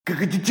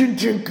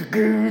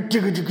Podcasting.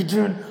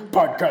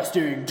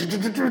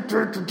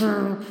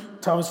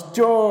 Thomas and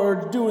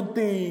George doing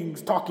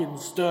things, talking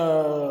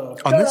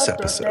stuff. On this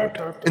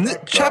episode, in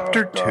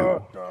Chapter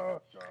 2,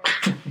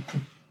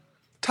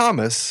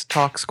 Thomas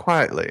talks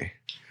quietly,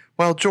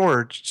 while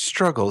George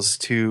struggles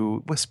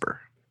to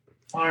whisper.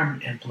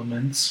 Farm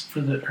implements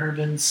for the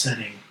urban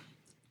setting.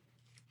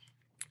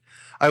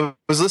 I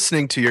was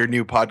listening to your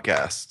new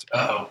podcast.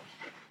 Uh-oh.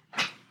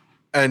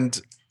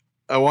 And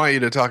I want you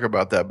to talk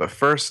about that, but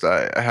first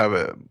I have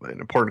an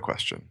important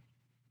question.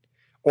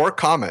 Or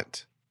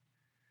comment.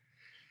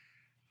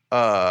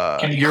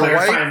 Can you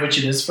clarify which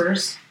it is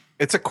first?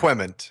 It's a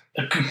quement.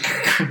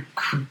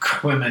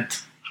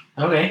 Quement.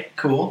 Okay,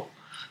 cool.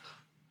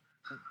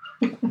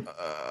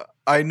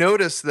 I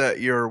noticed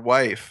that your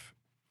wife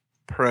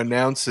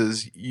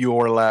pronounces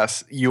your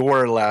last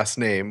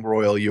name,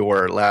 Royal,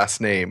 your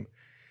last name,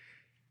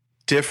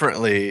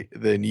 differently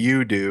than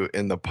you do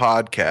in the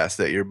podcast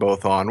that you're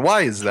both on.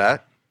 Why is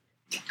that?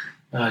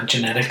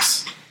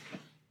 Genetics.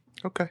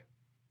 Okay.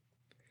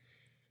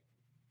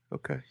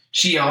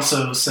 She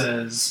also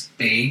says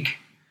bag,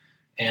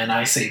 and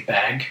I say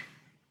bag.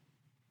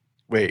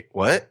 Wait,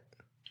 what?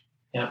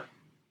 Yep.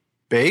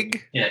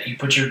 Bag? Yeah, you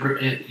put your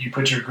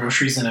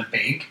groceries in a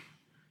bag,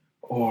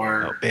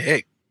 or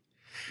bag.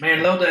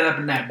 Man, load that up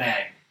in that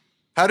bag.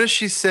 How does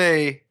she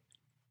say?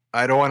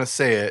 I don't want to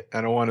say it.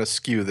 I don't want to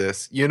skew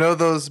this. You know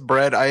those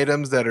bread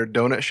items that are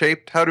donut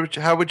shaped?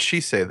 How would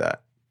she say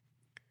that?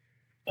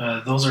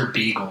 Those are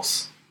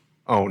bagels.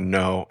 Oh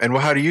no! And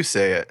how do you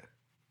say it?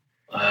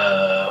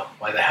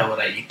 Why the hell would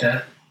I eat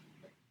that?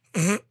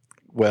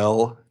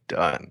 Well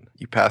done.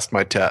 You passed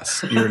my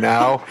test. You're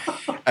now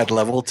at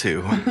level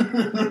 2.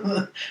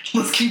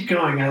 Let's keep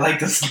going. I like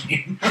this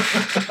game.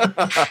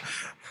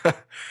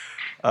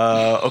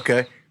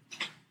 Okay.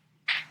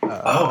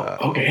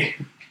 Okay.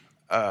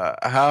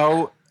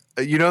 How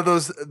you know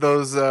those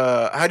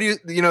how do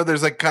you know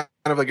there's like kind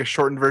of like a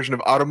shortened version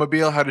of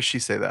automobile? How does she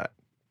say that?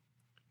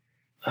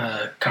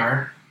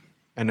 Car.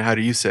 And how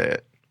do you say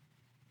it?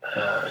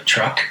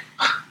 Truck.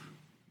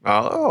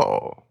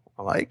 Oh,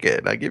 I like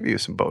it. I give you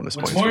some bonus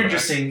points. What's more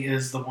interesting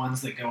is the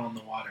ones that go in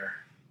the water.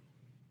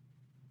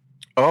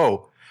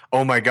 Oh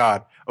my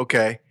God.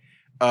 Okay.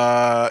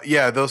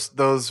 Yeah,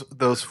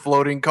 those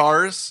floating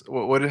cars.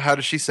 What? How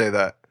does she say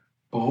that?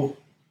 Boat.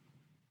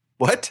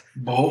 What?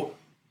 Boat.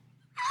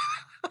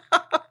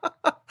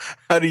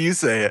 How do you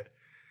say it?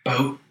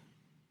 Boat.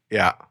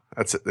 Yeah,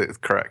 that's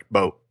correct.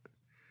 Boat.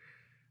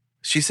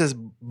 She says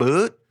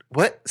boat.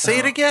 What? Say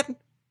it again.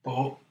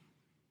 Boat.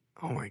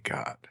 Oh my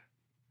God.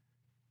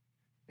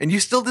 And you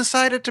still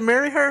decided to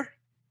marry her?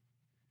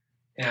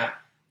 Yeah.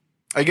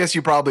 I guess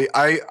you probably.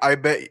 I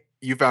bet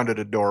you found it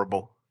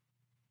adorable.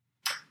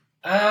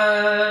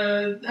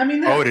 I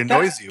mean, it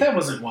annoys you. That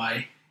wasn't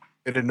why.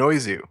 It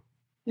annoys you.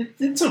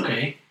 It's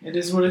okay. It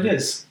is what it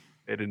is.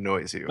 It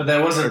annoys you. But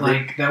that wasn't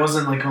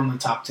like on the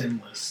top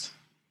 10 list.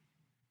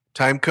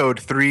 Time code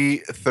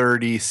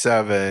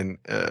 337.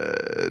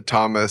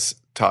 Thomas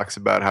talks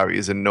about how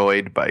he's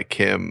annoyed by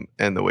Kim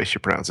and the way she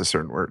pronounces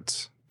certain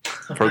words.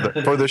 For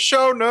the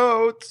show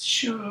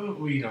notes.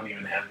 We don't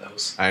even have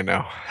those. I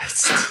know.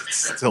 It's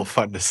still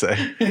fun to say.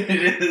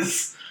 It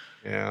is.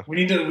 Yeah.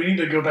 We need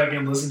to go back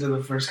and listen to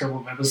the first couple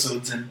of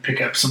episodes and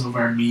pick up some of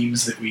our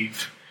memes that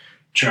we've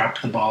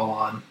dropped the ball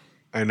on.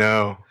 I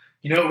know.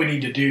 You know what we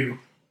need to do?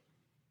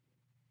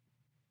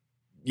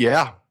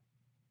 Yeah.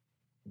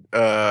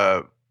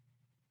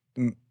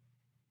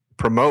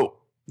 Promote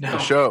the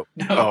show.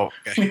 No. Oh,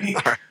 okay.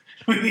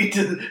 We need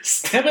to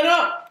step it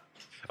up.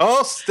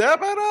 Oh,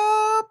 step it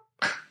up.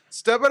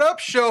 Step it up,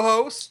 show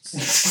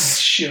hosts.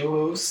 Show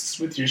hosts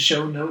with your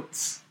show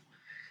notes.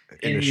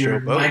 In your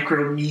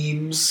micro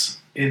memes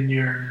in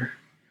your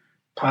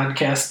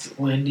podcast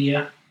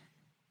landia.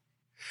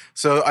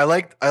 So I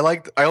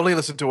only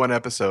listened to one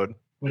episode.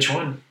 Which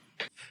one?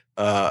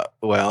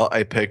 Well,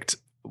 I picked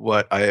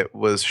what I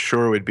was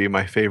sure would be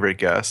my favorite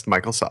guest,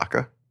 Michael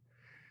Sacca.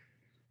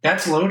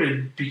 That's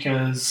loaded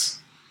because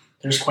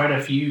there's quite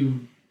a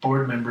few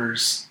board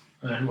members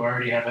who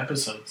already have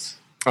episodes.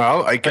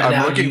 Oh,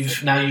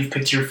 now you've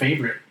picked your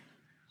favorite.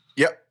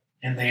 Yep.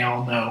 And they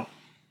all know.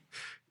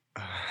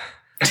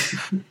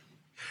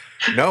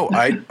 No,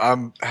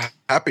 I'm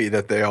happy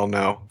that they all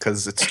know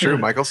because it's true.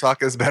 Michael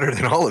Sacca is better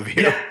than all of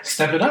you. Yeah,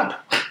 step it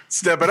up.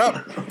 Step it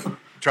up.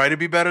 Try to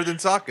be better than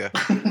Sacca.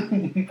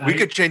 We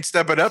could change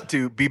 "step it up"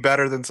 to "be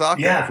better than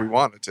Sacca" if we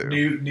wanted to.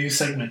 New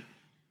segment.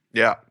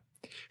 Yeah.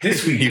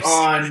 This week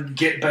on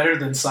Get Better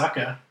Than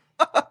Sacca.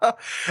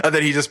 And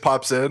then he just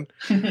pops in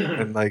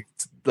and like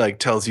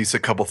tells you a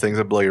couple things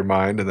that blow your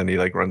mind, and then he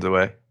runs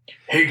away.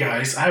 Hey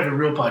guys, I have a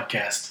real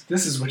podcast.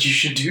 This is what you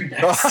should do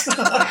next.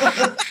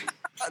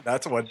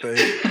 That's one thing.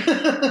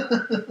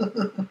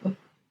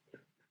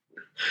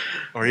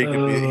 Or he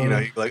could be, he'd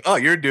be like, "Oh,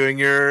 you're doing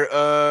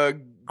your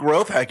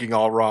growth hacking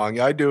all wrong.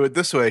 I do it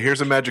this way.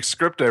 Here's a magic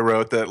script I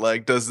wrote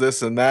that does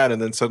this and that,"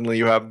 and then suddenly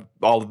you have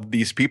all of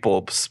these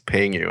people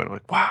paying you, and I'm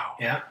like, wow.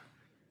 Yeah.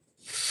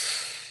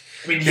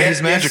 I mean,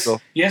 he's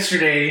magical.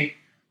 Yesterday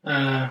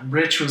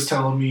Rich was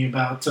telling me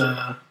about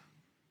how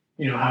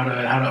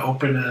to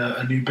open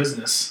a new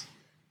business.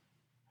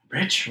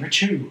 Rich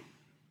who?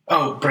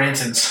 Oh,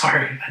 Branson.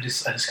 Sorry, I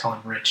just call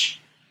him Rich.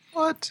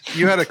 What?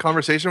 You had a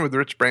conversation with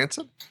Rich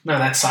Branson? No,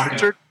 that's Sokka.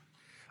 Richard?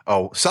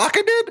 Oh,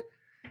 Sokka did?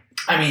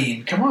 I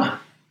mean, come on.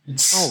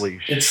 Holy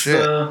it's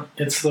shit.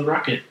 It's the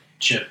rocket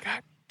ship.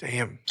 God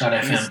damn.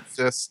 .fm. He's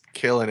just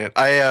killing it.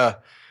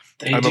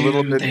 They I'm do a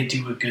little bit, they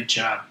do a good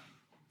job.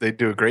 They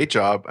do a great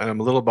job, and I'm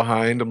a little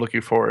behind. I'm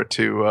looking forward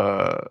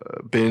to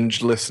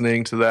binge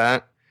listening to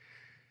that.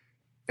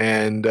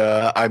 And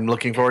I'm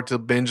looking forward to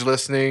binge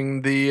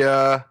listening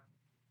the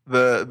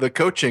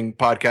coaching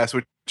podcast,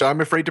 which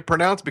I'm afraid to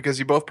pronounce because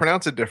you both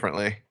pronounce it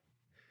differently.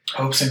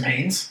 Hopes and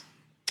Pains?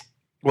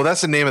 Well,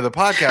 that's the name of the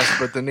podcast,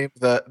 but the name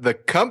of the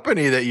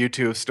company that you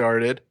two have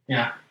started.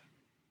 Yeah.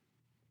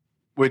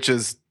 Which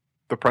is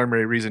the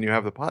primary reason you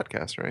have the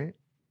podcast, right?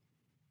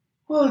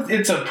 Well,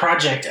 it's a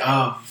project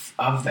of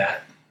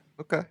that.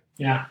 Okay.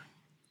 Yeah.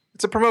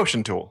 It's a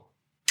promotion tool.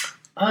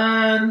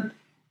 It's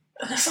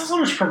not so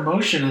much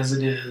promotion as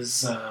it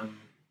is,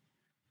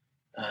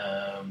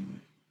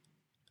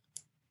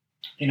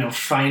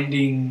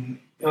 finding,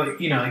 we're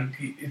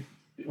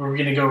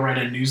going to go write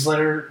a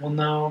newsletter. Well,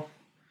 no,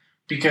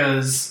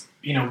 because,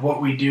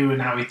 what we do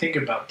and how we think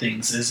about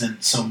things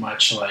isn't so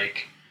much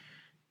like,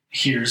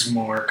 here's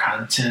more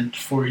content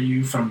for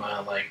you from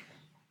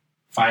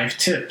 5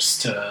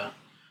 tips to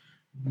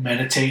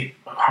meditate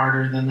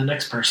harder than the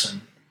next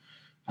person.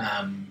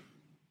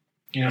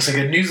 It's like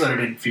a newsletter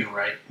didn't feel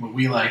right. What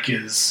we like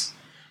is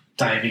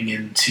diving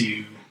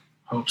into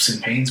hopes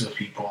and pains with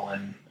people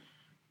and,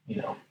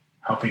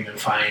 helping them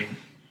find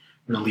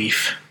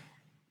relief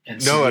and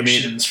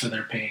solutions for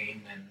their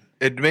pain. And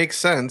it makes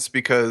sense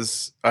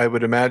because I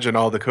would imagine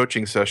all the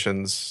coaching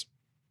sessions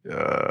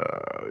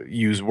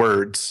use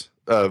words,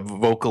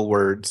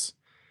 vocally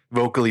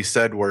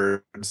said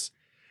words.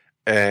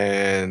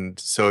 And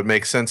so it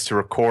makes sense to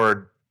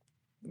record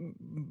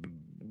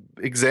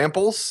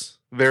examples,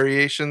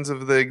 variations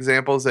of the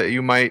examples that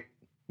you might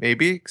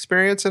maybe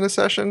experience in a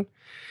session.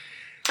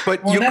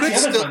 But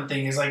that's the other fun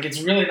thing is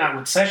it's really not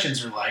what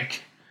sessions are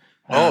like.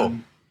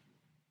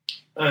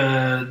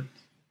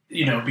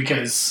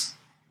 Because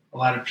a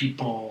lot of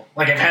people,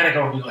 I've had a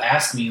couple people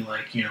ask me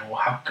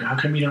how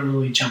come you don't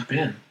really jump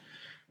in?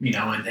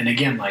 And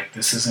again,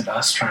 this isn't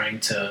us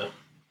trying to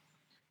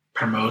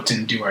promote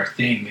and do our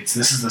thing. This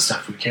is the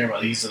stuff we care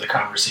about. These are the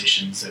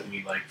conversations that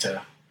we like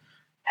to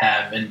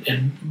have.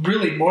 And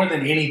really more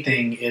than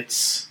anything,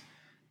 it's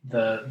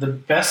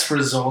the best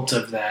result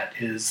of that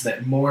is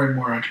that more and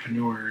more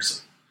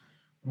entrepreneurs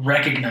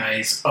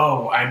recognize,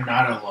 I'm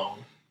not alone.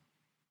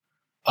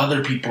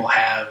 Other people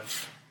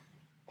have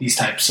these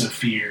types of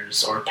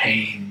fears or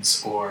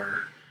pains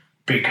or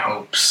big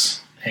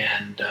hopes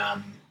and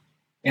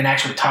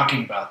actually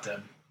talking about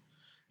them,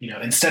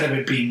 instead of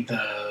it being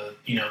the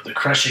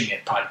Crushing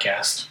It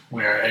podcast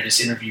where I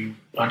just interview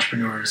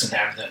entrepreneurs and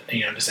have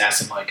just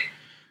ask them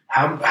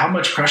how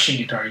much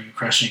crushing it are you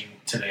crushing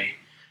today?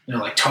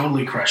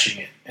 Totally crushing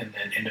it. And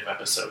then end of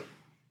episode.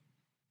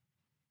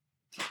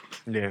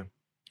 Yeah.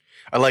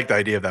 I like the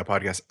idea of that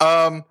podcast.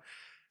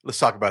 Let's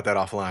talk about that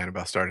offline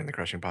about starting the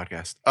Crushing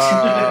podcast.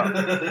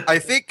 I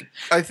think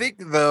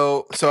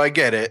though, so I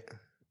get it,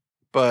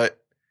 but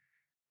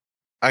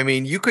I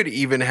mean, you could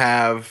even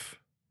have,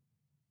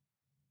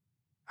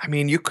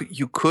 you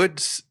could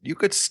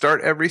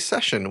start every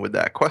session with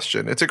that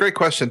question. It's a great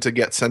question to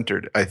get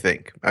centered, I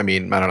think. I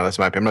don't know, that's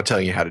my opinion. I'm not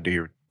telling you how to do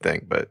your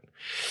thing, but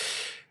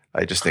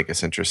I just think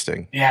it's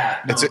interesting. Yeah,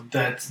 no,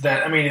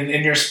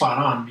 and you're spot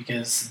on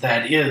because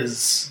that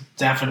is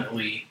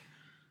definitely,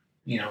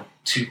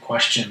 2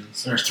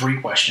 questions or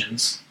 3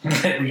 questions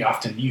that we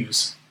often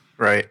use.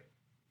 Right.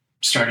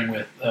 Starting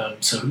with,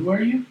 so who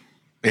are you?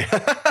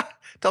 Yeah.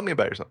 Tell me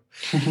about yourself.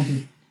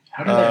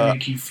 How did that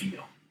make you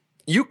feel?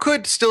 You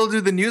could still do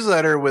the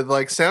newsletter with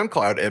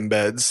SoundCloud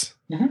embeds.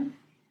 Mm-hmm.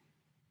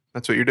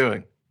 That's what you're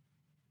doing.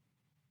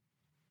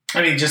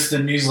 Just the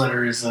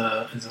newsletter is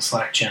a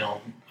Slack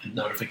channel with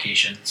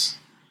notifications,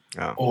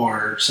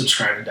 or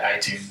subscribing to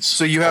iTunes.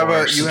 So you have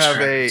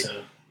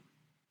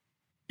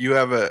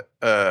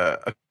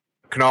a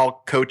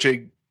Canal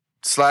coaching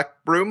Slack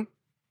room.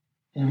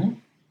 Mm-hmm.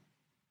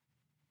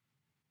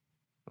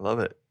 I love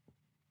it.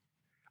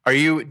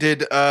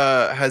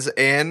 Has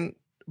Anne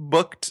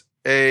booked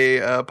a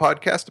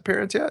podcast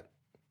appearance yet?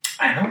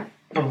 I don't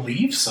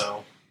believe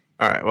so.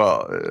 All right.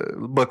 Well,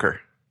 book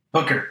her.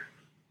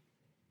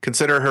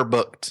 Consider her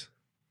booked.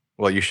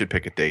 Well, you should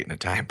pick a date and a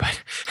time,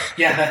 but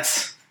yeah,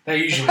 that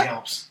usually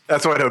helps.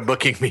 That's what a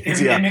booking means.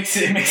 It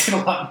makes it a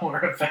lot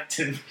more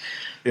effective.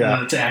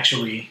 Yeah. To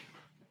actually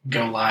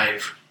go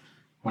live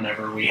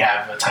whenever we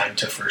have a time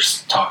to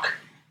first talk.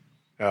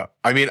 Yeah.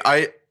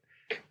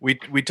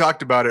 We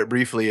talked about it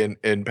briefly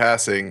in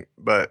passing,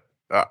 but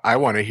I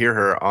want to hear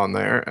her on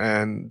there,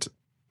 and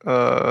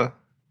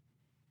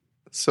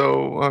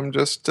so I'm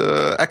just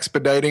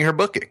expediting her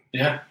booking.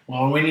 Yeah,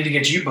 well, we need to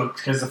get you booked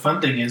because the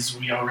fun thing is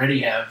we already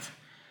have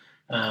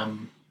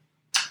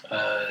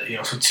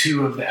So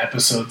two of the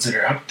episodes that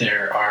are up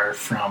there are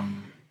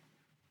from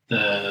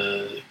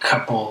the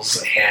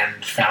couples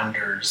and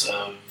founders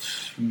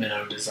of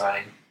Minnow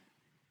Design.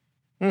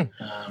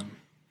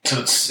 So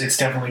it's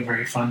definitely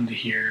very fun to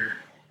hear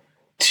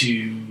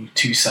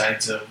two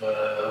sides of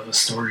a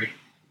story.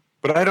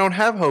 But I don't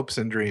have hopes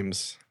and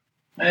dreams.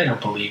 I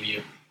don't believe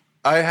you.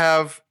 I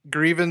have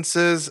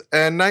grievances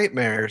and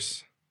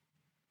nightmares.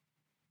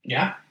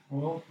 Yeah,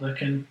 well,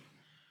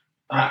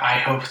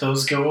 I hope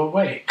those go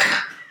away.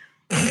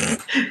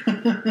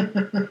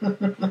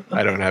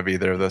 I don't have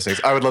either of those things.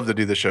 I would love to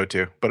do the show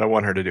too, but I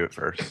want her to do it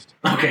first.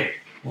 Okay.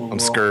 I'm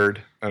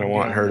scared. I don't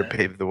want her to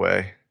pave the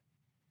way.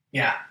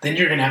 Yeah, then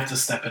you're gonna have to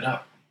step it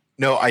up.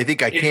 No, I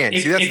think I can.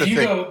 See, that's the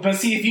thing.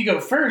 But if you go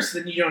first,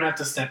 then you don't have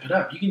to step it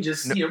up. You can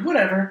just,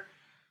 whatever.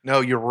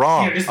 No, you're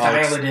wrong. Just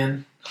dial it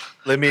in.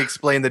 Let me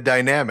explain the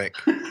dynamic.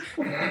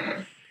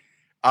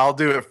 I'll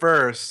do it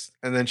first,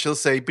 and then she'll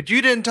say, but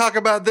you didn't talk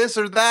about this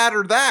or that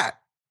or that.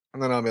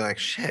 And then I'll be like,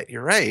 shit,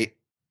 you're right.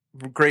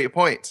 Great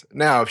points.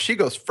 Now, if she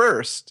goes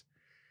first,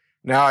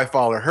 now I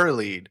follow her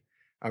lead.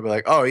 I'll be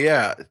like, oh,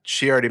 yeah,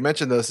 she already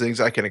mentioned those things.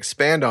 I can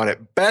expand on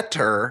it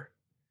better,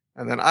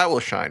 and then I will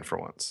shine for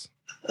once.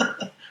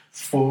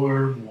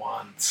 For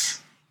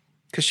once.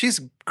 Because she's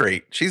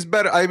great. She's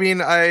better. I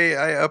mean,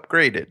 I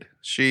upgraded.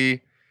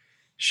 She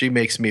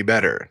makes me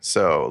better.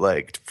 So,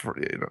 like,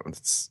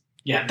 it's...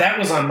 Yeah, that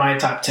was on my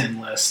top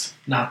 10 list.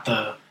 Not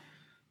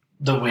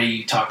the way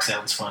you talk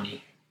sounds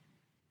funny.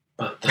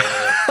 But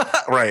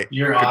right.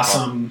 You're good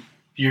awesome.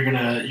 You're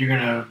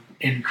gonna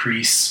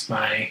increase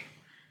my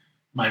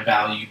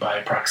value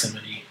by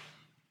proximity.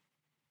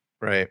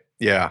 Right.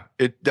 Yeah.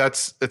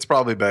 It's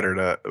probably better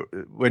to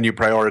when you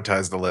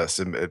prioritize the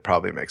list. It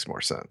probably makes more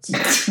sense.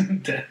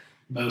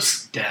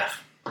 Most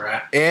deaf,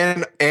 bruh.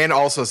 And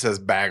also says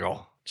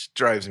bagel. Which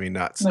drives me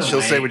nuts. No She'll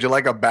way. say, "Would you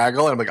like a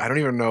bagel?" And I'm like, I don't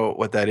even know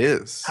what that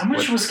is. How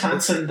much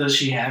Wisconsin does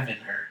she have in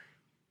her?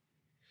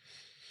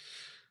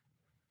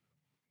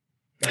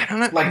 I don't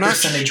know. Like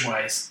percentage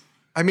wise.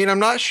 I mean, I'm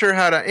not sure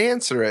how to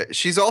answer it.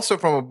 She's also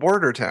from a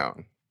border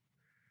town.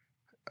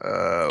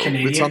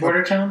 Canadian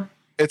border town?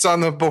 It's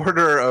on the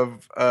border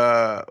of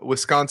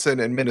Wisconsin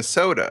and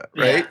Minnesota,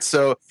 right? Yeah.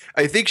 So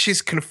I think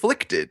she's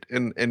conflicted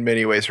in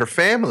many ways. Her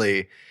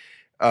family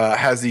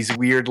has these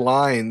weird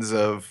lines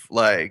of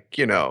like,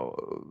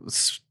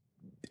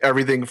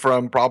 everything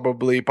from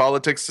probably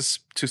politics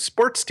to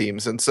sports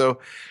teams. And so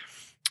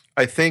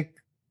I think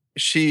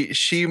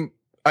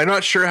I'm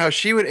not sure how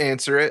she would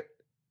answer it.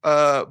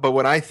 But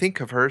when I think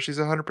of her, she's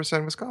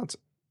 100%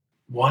 Wisconsin.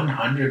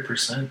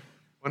 100%.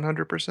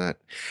 100%.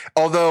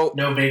 Although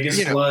no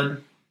Vegas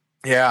blood.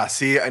 Yeah.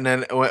 See, and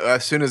then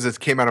as soon as it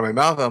came out of my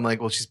mouth, I'm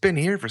like, well, she's been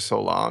here for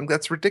so long.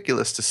 That's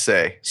ridiculous to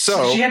say.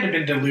 So she had to have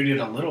been diluted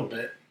a little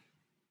bit.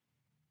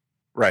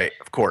 Right.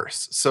 Of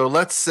course. So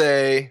let's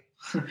say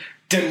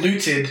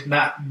diluted,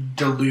 not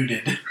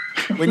diluted.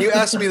 When you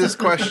ask me this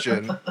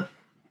question,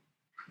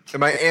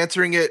 am I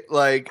answering it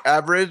like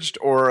averaged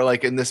or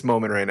like in this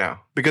moment right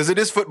now? Because it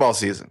is football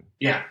season.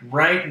 Yeah.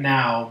 Right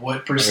now,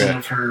 what percent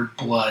of her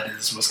blood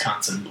is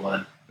Wisconsin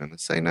blood? I'm going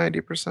to say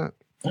 90%.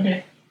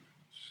 Okay.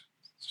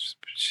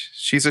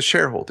 She's a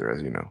shareholder,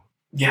 as you know.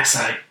 Yes,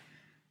 I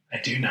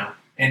do know.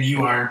 And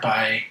you are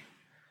by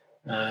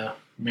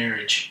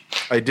marriage.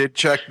 I did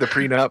check the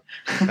prenup.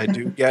 I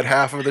do get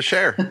half of the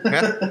share.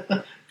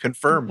 Yeah.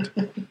 Confirmed.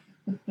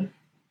 Are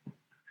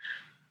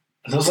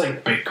those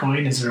like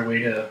Bitcoin? Is there a way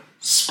to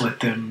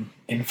split them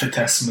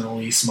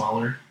infinitesimally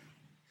smaller?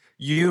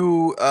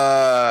 No.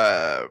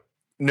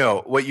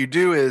 What you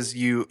do is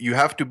you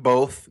have to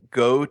both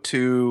go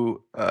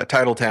to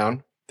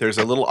Titletown. There's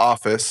a little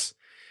office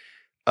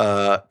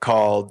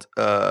called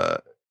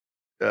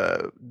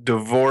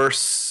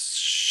Divorce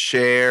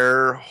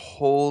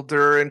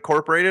Shareholder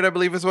Incorporated, I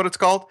believe is what it's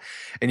called.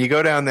 And you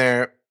go down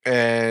there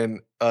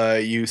and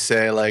you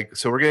say like,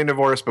 so we're getting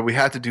divorced, but we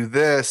had to do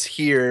this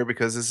here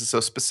because this is so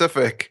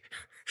specific.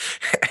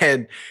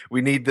 And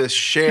we need this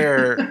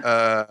share,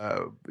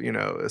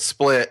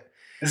 split.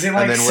 Is it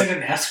like sit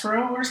in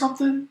escrow or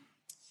something?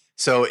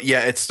 So,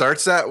 yeah, it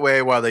starts that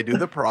way while they do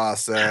the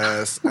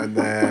process. And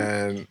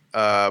then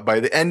by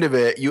the end of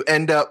it, you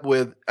end up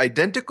with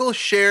identical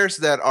shares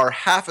that are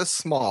half as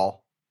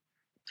small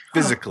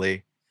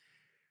physically.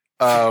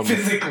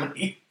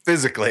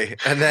 Physically.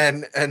 And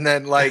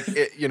then like,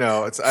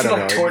 it's, I don't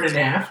know. Torn in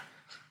half?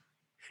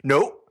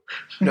 Nope.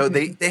 No,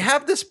 they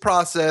have this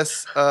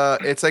process.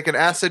 It's like an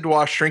acid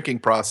wash shrinking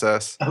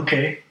process.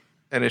 Okay.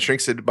 And it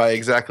shrinks it by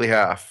exactly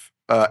half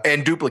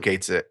and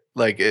duplicates it.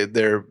 Like it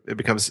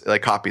becomes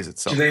like copies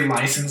itself. Do they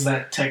license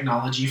that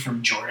technology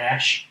from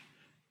Jordache?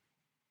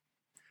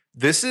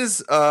 This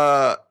is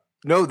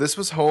this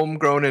was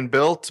homegrown and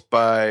built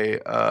by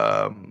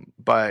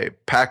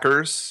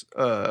Packers.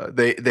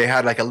 They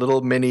had like a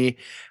little mini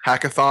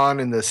hackathon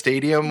in the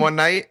stadium one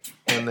night,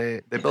 and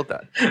they built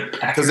that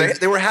because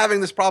they were having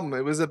this problem.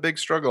 It was a big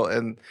struggle,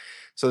 and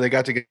so they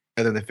got together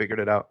and they figured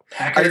it out.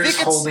 Packers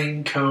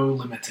Holding Co.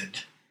 Limited.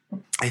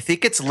 I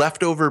think it's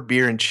leftover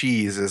beer and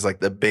cheese as like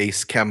the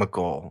base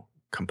chemical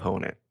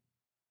component.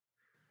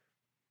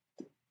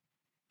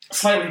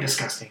 Slightly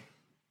disgusting.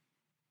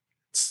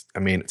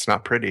 It's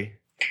not pretty.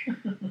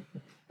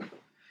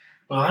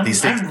 Well, I'm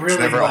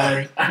really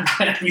glad. I'm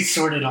glad we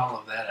sorted all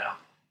of that out.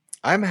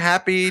 I'm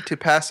happy to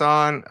pass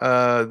on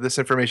this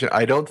information.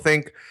 I don't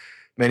think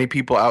many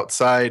people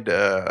outside.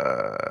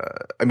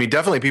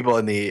 Definitely people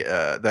in the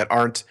that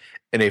aren't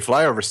in a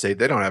flyover state.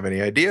 They don't have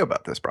any idea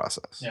about this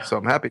process. Yeah. So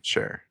I'm happy to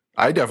share.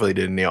 I definitely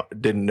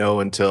didn't know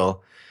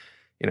until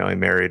I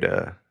married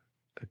a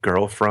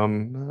girl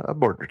from a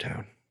border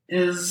town.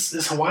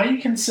 Is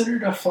Hawaii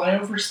considered a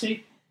flyover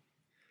state?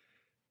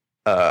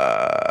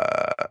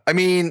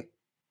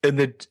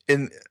 It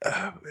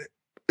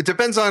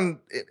depends on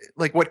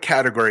like what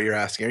category you're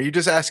asking. Are you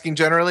just asking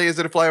generally? Is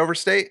it a flyover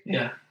state?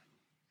 Yeah.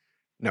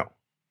 No.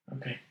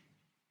 Okay.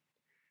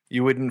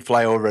 You wouldn't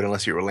fly over it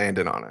unless you were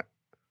landing on it.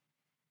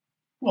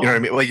 Well, you know what I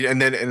mean? Well,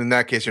 and then in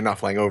that case, you're not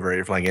flying over it;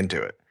 you're flying into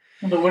it.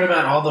 But what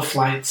about all the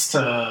flights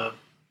to,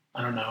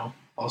 I don't know,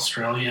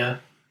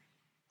 Australia,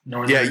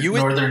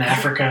 Northern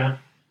Africa?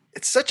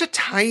 It's such a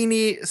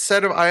tiny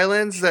set of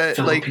islands that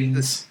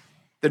Philippines.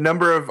 The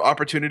number of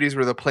opportunities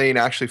where the plane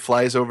actually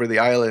flies over the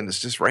island is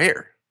just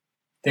rare.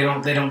 They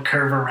don't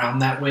curve around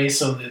that way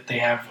so that they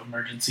have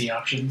emergency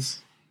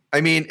options.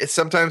 I mean, it's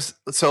sometimes.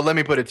 So let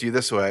me put it to you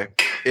this way: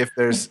 if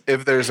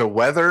there's a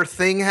weather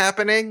thing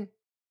happening,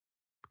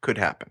 could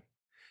happen,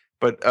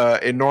 but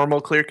in normal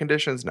clear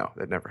conditions, no,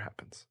 that never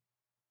happens.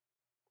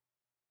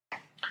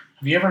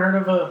 Have you ever heard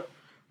of a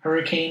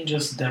hurricane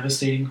just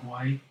devastating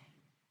Hawaii?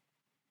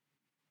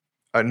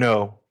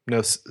 No.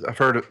 I've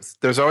heard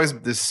there's always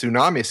this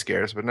tsunami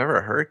scares, but never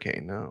a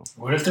hurricane. No.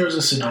 What if there was a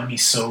tsunami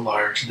so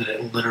large that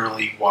it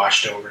literally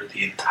washed over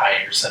the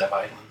entire set of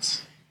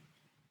islands?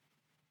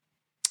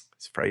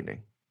 It's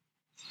frightening.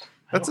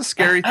 That's a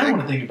scary thing. I don't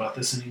want to think about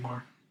this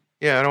anymore.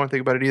 Yeah, I don't want to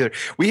think about it either.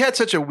 We had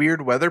such a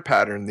weird weather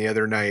pattern the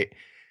other night.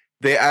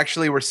 They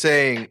actually were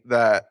saying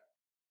that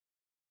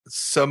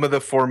some of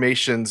the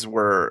formations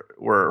were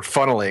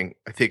funneling.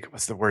 I think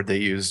was the word they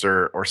used,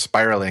 or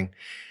spiraling.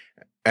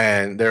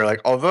 And they're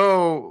like,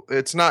 although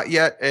it's not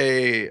yet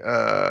I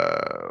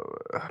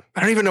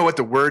don't even know what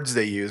the words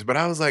they use, but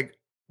I was like,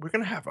 we're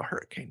going to have a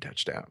hurricane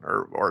touchdown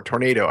or a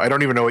tornado. I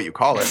don't even know what you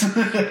call it.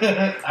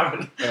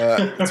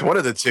 It's one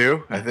of the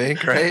two, I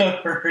think,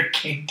 right?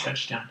 Hurricane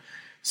touchdown.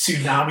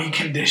 Tsunami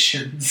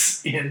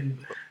conditions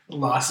in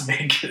Las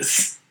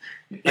Vegas.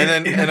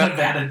 In the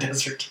Nevada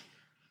desert.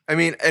 I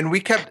mean, and they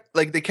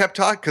kept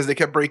talking because they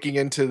kept breaking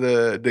into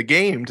the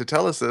game to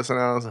tell us this. And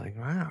I was like,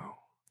 wow.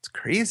 It's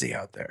crazy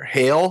out there.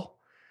 Hail.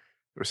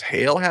 There was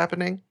hail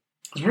happening.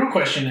 The real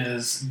question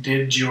is,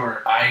 did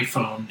your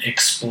iPhone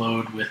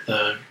explode with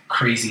a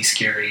crazy,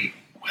 scary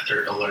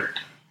weather alert?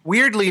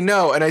 Weirdly,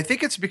 no. And I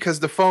think it's because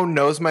the phone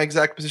knows my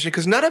exact position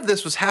because none of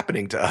this was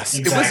happening to us.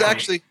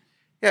 Exactly.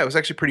 It was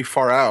actually pretty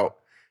far out.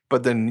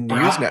 But the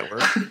news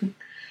network.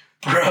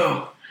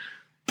 Bro,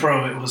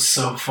 it was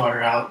so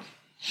far out.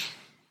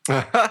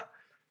 I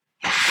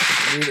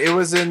mean, it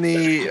was in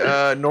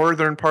the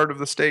northern part of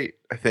the state,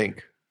 I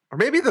think. Or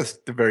maybe the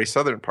very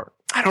southern part.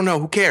 I don't know.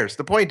 Who cares?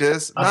 The point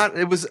is,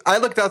 I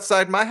looked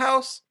outside my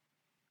house,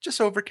 just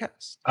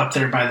overcast. Up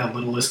there by the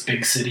littlest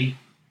big city.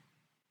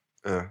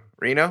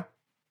 Reno?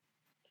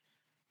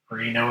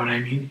 Or you know what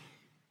I mean?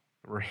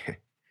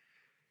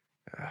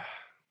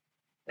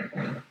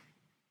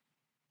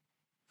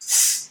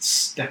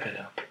 Step it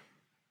up.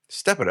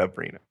 Step it up,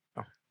 Reno.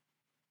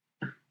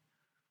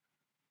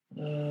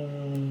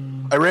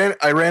 I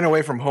ran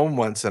away from home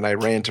once and I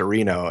ran to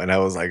Reno and I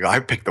was like, I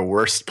picked the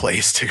worst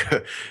place to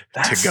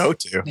go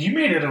to. You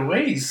made it a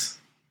ways.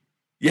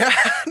 Yeah,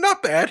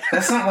 not bad.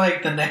 That's not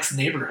like the next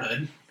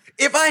neighborhood.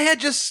 If I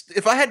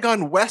had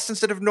gone west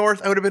instead of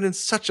north, I would have been in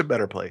such a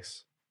better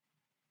place.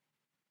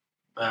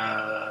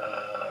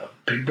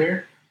 Big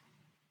Bear?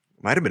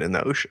 Might have been in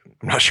the ocean.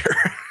 I'm not sure.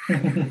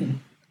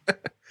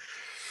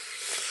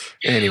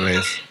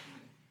 Anyways.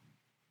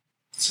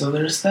 So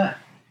there's that.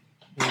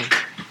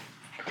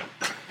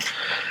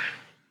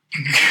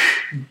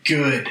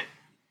 Good.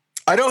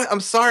 I'm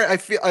sorry. I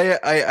feel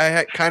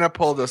I kind of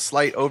pulled a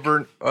slight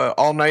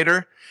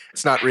all-nighter.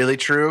 It's not really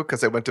true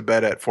because I went to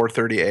bed at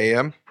 4:30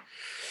 a.m.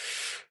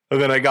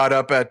 And then I got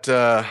up at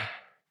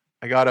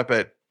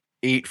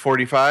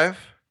 8:45.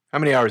 How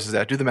many hours is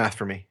that? Do the math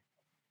for me.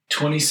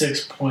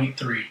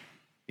 26.3.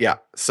 Yeah.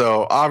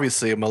 So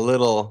obviously I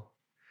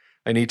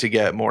need to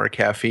get more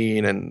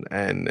caffeine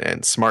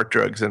and smart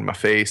drugs in my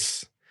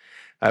face.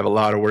 I have a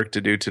lot of work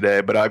to do today,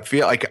 but I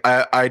feel like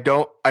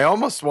I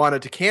almost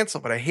wanted to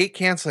cancel, but I hate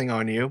canceling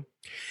on you.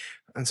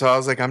 And so I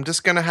was like, I'm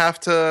going to have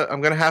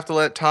to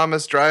let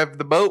Thomas drive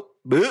the boat.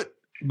 But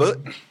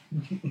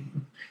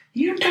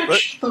you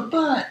touched the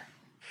butt.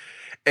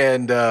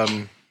 And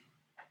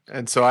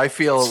so I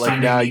feel it's like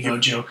now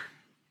joke.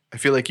 I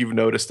feel like you've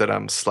noticed that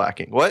I'm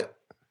slacking. What?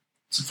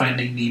 It's a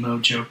Finding Nemo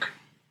joke.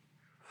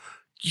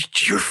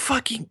 You're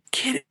fucking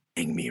kidding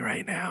me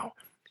right now.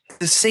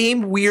 The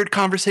same weird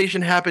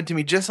conversation happened to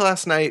me just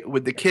last night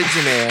with the kids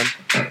in Ann.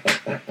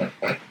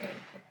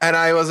 And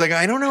I was like,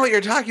 I don't know what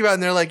you're talking about.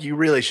 And they're like, you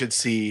really should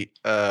see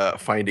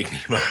Finding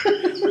Nemo.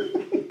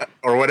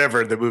 or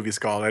whatever the movie's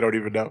called. I don't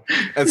even know.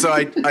 And so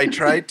I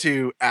tried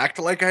to act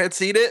like I had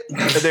seen it,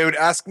 and they would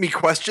ask me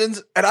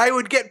questions, and I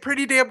would get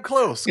pretty damn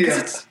close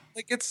because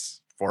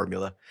it's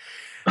formula.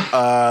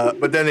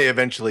 But then they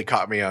eventually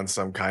caught me on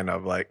some kind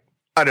of like,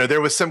 I don't know,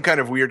 there was some kind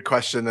of weird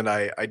question that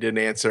I didn't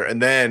answer,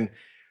 and then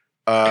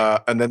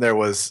there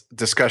was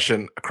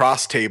discussion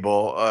across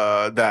table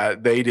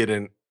that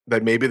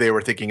maybe they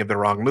were thinking of the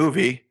wrong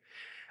movie,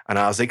 and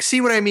I was like,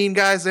 see what I mean,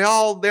 guys? They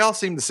all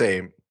seem the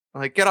same.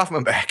 Like, get off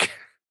my back.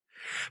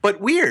 But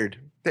weird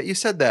that you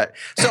said that.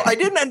 So I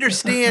didn't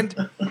understand,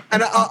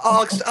 and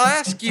I'll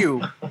ask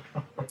you,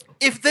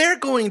 if they're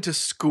going to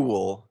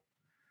school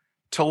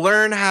to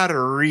learn how to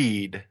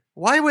read,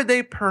 why would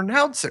they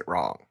pronounce it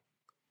wrong?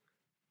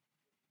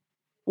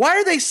 Why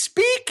are they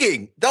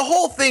speaking? The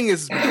whole thing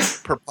is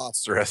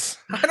preposterous.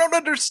 I don't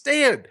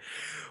understand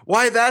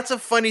why that's a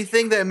funny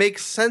thing that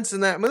makes sense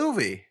in that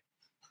movie.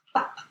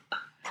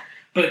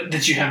 But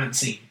that you haven't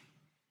seen.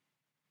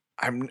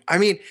 I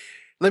mean,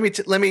 let me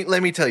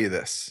tell you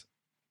this.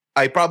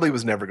 I probably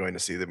was never going to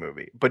see the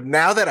movie, but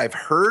now that I've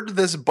heard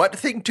this butt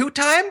thing 2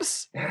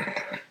 times,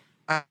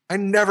 I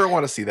never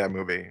want to see that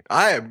movie.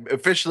 I am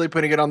officially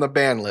putting it on the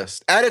ban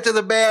list. Add it to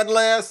the ban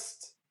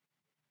list.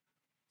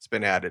 It's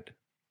been added.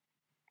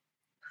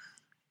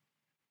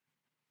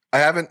 I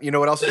haven't. You know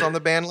what else is on the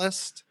ban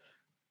list?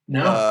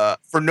 No.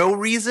 For no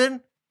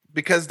reason,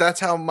 because that's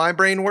how my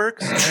brain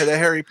works. The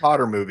Harry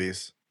Potter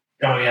movies.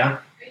 Oh yeah.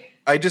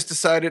 I just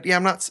decided,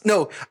 I'm not.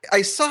 No,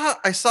 I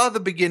saw the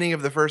beginning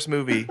of the first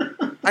movie.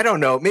 I don't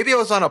know. Maybe I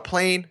was on a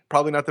plane.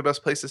 Probably not the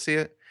best place to see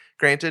it.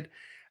 Granted,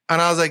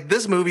 and I was like,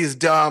 this movie is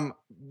dumb.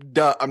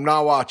 Duh, I'm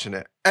not watching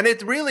it. And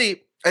it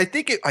really, I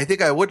think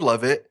I would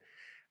love it.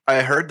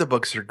 I heard the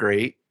books are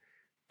great,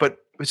 but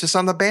it's just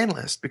on the ban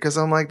list because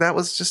I'm like, I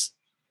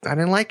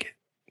didn't like it.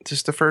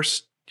 Just the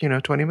first,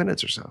 20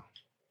 minutes or so.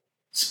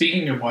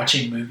 Speaking of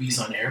watching movies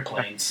on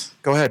airplanes,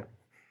 go ahead.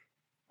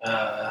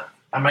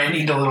 I might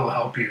need a little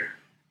help here.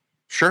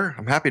 Sure,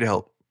 I'm happy to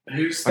help. I'm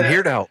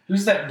here to help.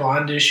 Who's that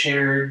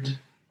blondish-haired,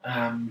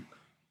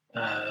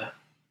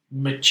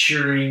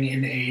 maturing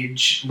in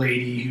age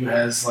lady who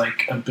has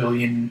like a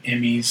billion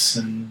Emmys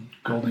and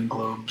Golden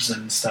Globes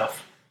and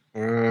stuff?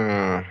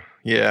 Yeah,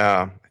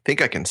 I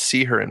think I can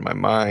see her in my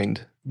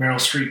mind. Meryl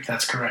Streep,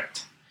 that's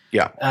correct.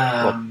 Yeah.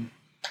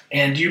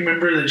 And do you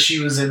remember that she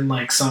was in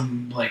like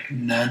some like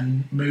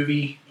nun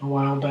movie a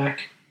while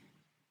back?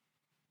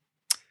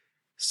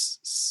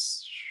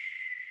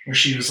 Where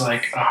she was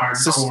like a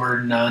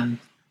hardcore nun.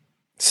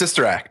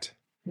 Sister Act.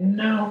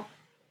 No.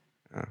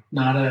 Oh.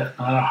 Not a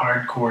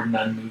hardcore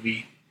nun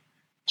movie.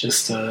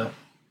 Just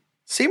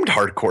seemed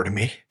hardcore to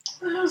me.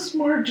 It was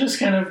more just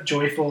kind of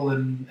joyful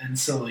and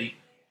silly.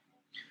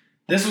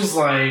 This was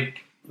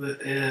like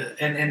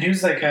and who's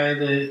that guy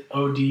that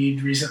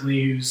OD'd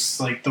recently who's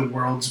like the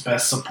world's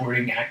best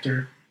supporting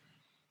actor?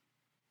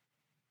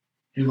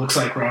 Who looks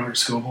like Robert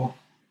Scoble?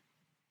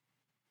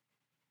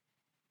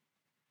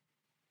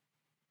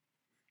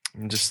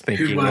 I'm just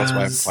thinking. Who was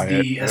that's why I'm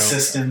quiet. The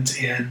assistant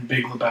in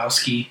Big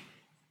Lebowski?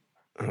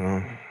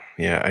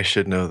 Yeah, I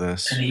should know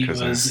this. And he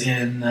was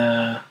in,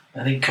 I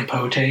think,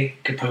 Capote.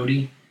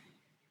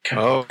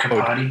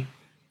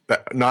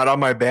 Not on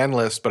my ban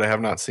list, but I have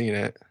not seen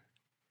it.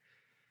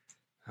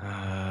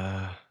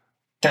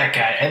 That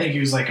guy. I think he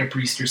was like a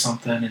priest or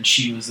something, and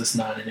she was this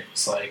nun, and it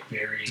was like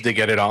very... Did they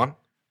get it on?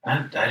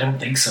 I don't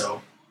think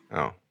so.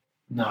 Oh.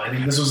 No, I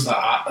think this was the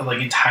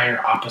like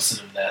entire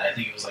opposite of that. I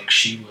think it was like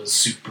she was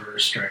super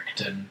strict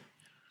and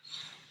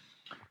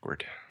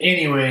awkward.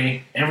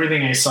 Anyway,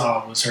 everything I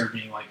saw was her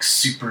being like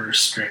super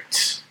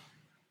strict,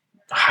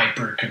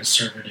 hyper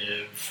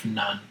conservative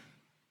nun.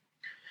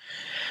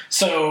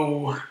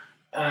 So,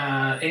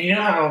 and you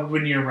know how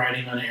when you're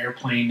riding on an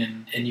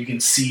airplane and you can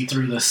see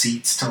through the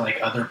seats to like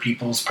other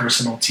people's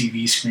personal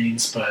TV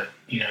screens, but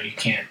you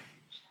can't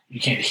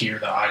hear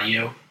the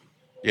audio.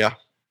 Yeah.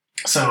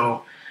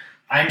 So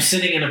I'm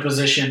sitting in a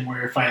position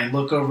where if I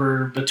look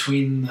over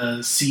between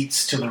the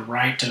seats to the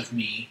right of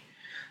me,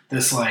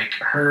 this like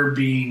her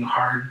being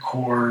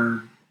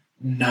hardcore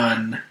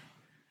nun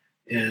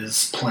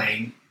is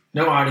playing.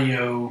 No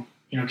audio,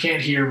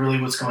 can't hear really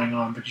what's going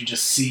on, but you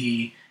just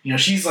see,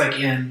 she's like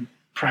in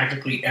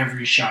practically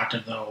every shot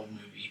of the whole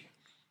movie.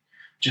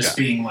 Just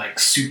being like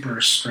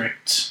super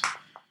strict,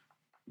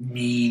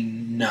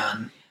 mean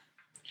nun.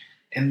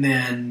 And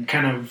then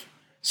kind of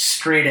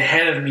straight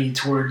ahead of me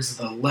towards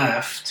the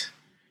left,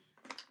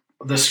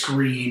 the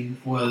screen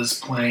was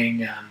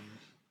playing,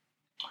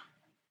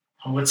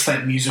 what's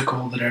that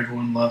musical that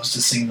everyone loves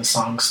to sing the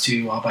songs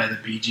to, all by the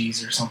Bee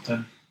Gees or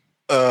something?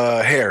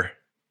 Hair.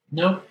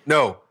 Nope.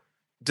 No.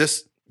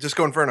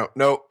 Disco Inferno.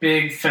 No.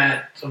 Big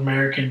Fat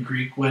American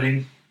Greek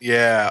Wedding.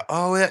 Yeah.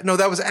 Oh, no,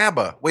 that was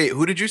ABBA. Wait,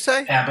 who did you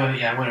say? ABBA,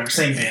 yeah, whatever.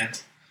 Same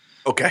band.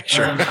 Okay,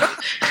 sure.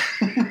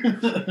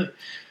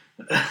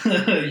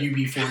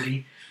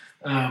 UB40.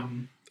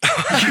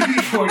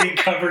 UB40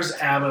 covers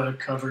ABBA,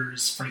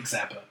 covers Frank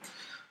Zappa.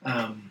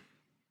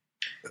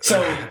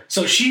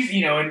 So she's,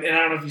 and I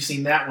don't know if you've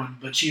seen that one,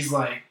 but she's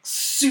like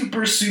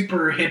super,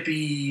 super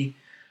hippie,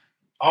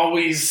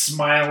 always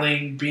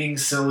smiling, being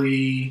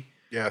silly.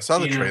 Yeah, I saw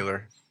the You know,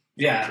 trailer.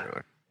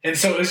 Yeah. And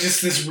so it was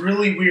just this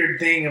really weird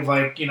thing of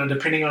like,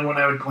 depending on when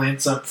I would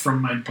glance up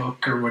from my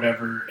book or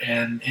whatever,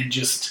 and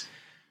just,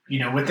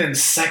 within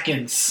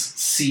seconds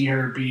see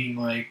her being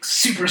like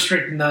super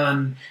strict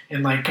nun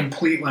in like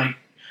complete like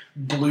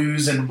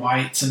blues and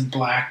whites and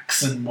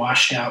blacks and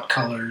washed out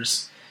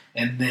colors,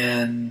 and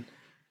then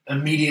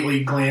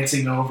immediately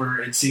glancing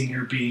over and seeing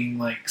her being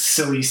like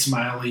silly,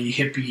 smiley,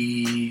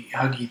 hippie,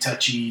 huggy,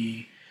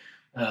 touchy,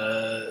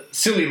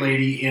 silly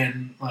lady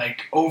in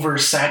like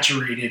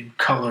oversaturated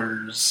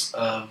colors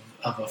of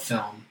a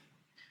film.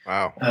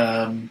 Wow.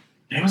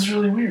 It was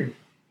really weird.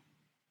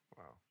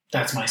 Wow.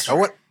 That's my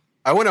story.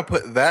 I want to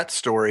put that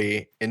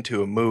story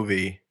into a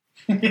movie.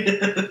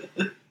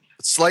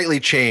 Slightly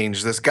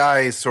changed. This guy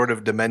is sort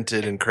of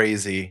demented and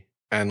crazy,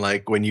 and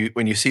like when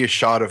you see a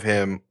shot of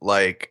him,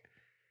 like,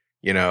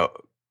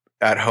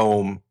 at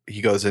home,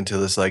 he goes into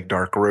this like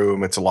dark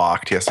room. It's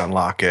locked. He has to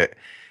unlock it.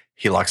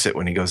 He locks it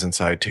when he goes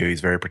inside too. He's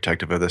very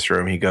protective of this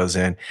room. He goes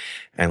in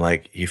and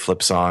like he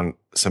flips on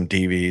some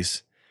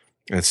TVs.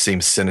 And it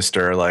seems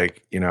sinister,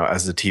 like,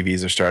 as the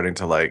TVs are starting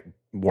to like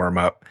warm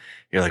up.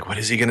 You're like, what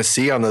is he going to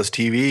see on those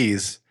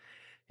TVs?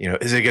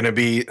 Is it going to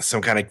be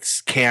some kind of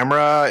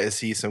camera? Is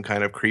he some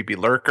kind of creepy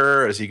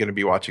lurker? Is he going to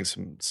be watching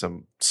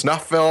some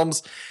snuff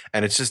films?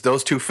 And it's just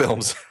those two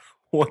films,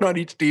 one on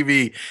each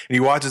TV. And he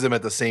watches them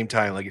at the same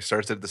time. Like he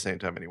starts it at the same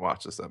time and he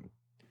watches them.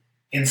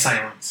 In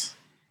silence.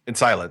 In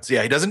silence.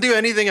 Yeah, he doesn't do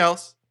anything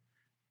else.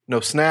 No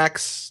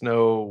snacks,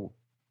 no,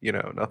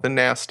 nothing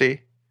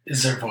nasty.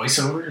 Is there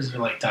voiceover? Is there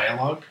like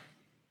dialogue?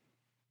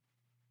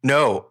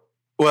 No.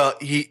 Well,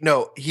 he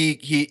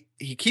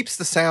keeps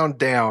the sound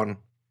down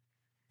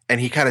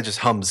and he kind of just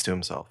hums to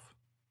himself.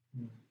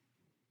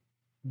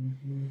 Yeah.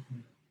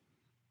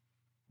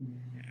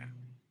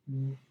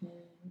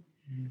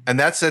 And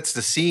that sets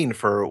the scene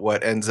for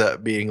what ends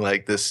up being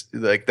like this.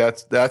 Like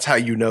that's how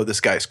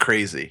this guy's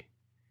crazy.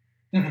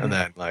 And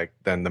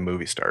then the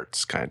movie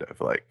starts, kind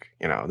of like,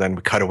 then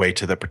we cut away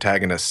to the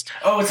protagonist.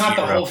 Oh, it's not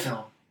the whole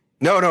film.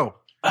 No.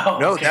 Oh,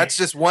 no, okay. That's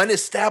just one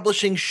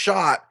establishing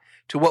shot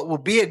to what will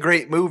be a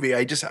great movie.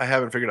 I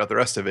haven't figured out the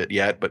rest of it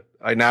yet, but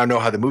I now know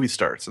how the movie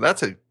starts. So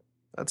that's a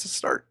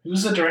start.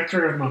 Who's the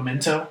director of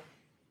Memento?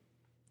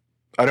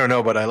 I don't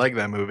know, but I like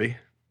that movie.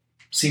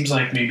 Seems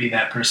like maybe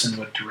that person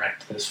would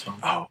direct this film.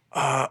 Oh,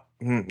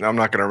 I'm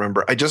not going to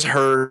remember. I just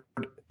heard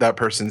that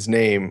person's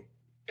name.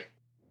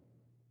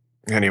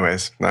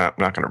 Anyways, I'm not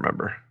going to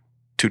remember.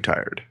 Too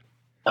tired.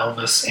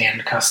 Elvis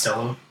and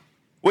Costello.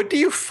 What do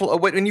you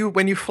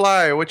when you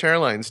fly? Which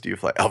airlines do you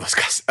fly?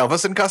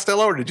 Elvis and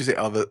Costello, or did you say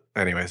Elvis?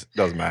 Anyways,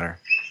 doesn't matter.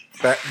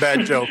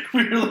 Bad joke.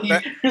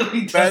 really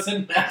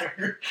doesn't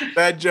matter.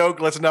 Bad joke.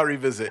 Let's not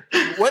revisit.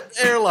 What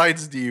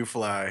airlines do you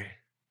fly?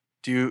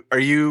 Do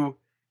you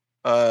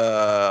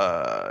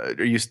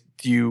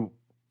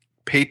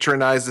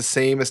patronize the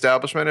same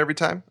establishment every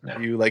time? No.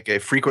 Are you like a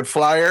frequent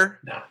flyer?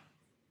 No.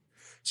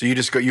 So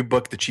you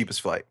book the cheapest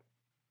flight.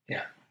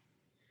 Yeah.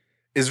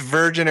 Is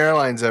Virgin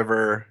Airlines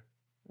ever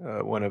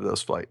one of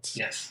those flights?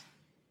 Yes.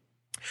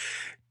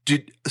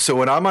 So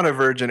when I'm on a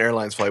Virgin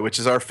Airlines flight, which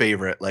is our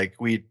favorite, like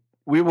we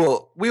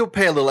will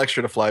pay a little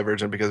extra to fly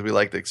Virgin because we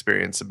like the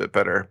experience a bit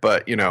better,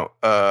 but we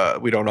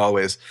don't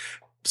always.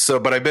 So,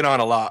 but I've been on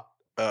a lot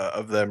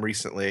of them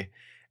recently,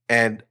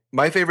 and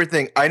my favorite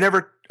thing, I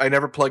never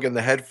plug in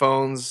the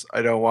headphones.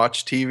 I don't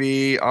watch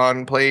TV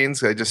on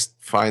planes. I just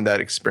find that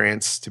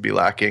experience to be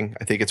lacking.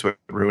 I think it's what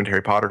ruined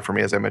Harry Potter for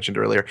me, as I mentioned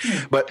earlier.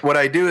 But what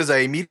I do is I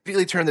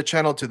immediately turn the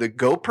channel to the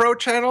GoPro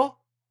channel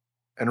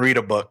and read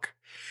a book.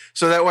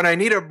 So that when I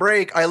need a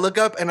break, I look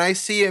up and I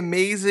see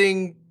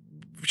amazing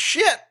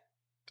shit.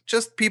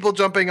 Just people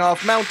jumping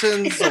off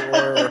mountains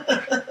or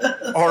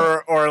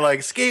like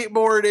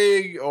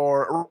skateboarding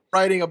or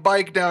riding a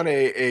bike down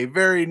a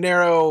very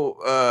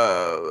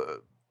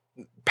narrow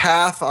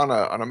path on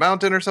a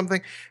mountain or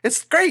something.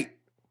 It's great.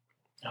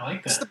 I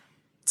like that.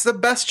 It's the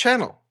best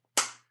channel.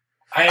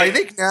 I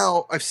think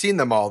now I've seen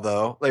them all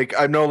though. Like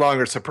I'm no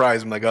longer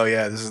surprised. I'm like, oh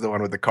yeah, this is the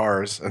one with the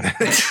cars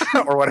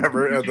or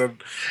whatever.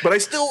 But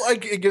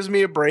it gives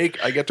me a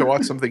break. I get to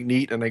watch something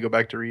neat and I go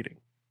back to reading.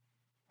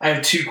 I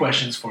have two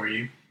questions for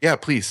you. Yeah,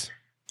 please.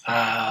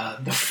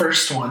 The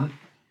first one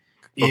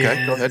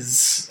okay, go ahead.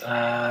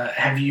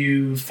 Have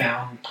you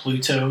found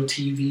Pluto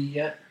TV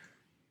yet?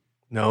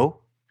 No.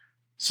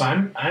 So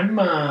I'm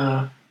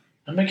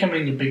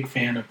becoming a big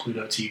fan of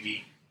Pluto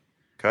TV.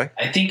 Okay.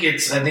 I think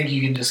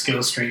you can just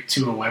go straight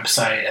to a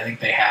website. I think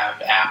they have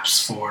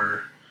apps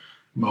for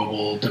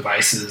mobile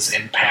devices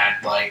and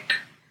pad-like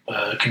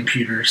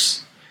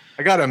computers.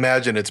 I gotta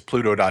imagine it's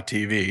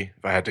Pluto.tv,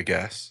 if I had to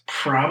guess.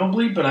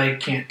 Probably, but I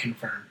can't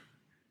confirm.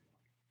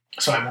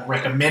 So I won't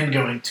recommend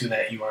going to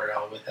that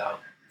URL without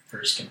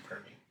first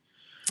confirming.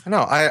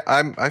 No,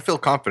 I feel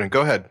confident.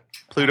 Go ahead.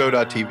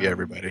 Pluto.tv,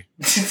 everybody.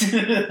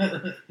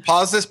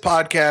 Pause this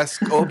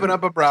podcast, open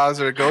up a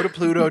browser, go to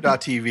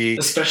Pluto.tv.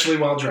 Especially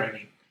while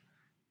driving.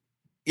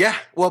 Yeah,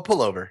 well,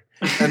 pull over,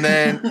 and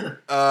then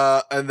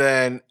and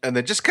then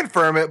just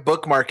confirm it,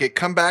 bookmark it,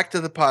 come back to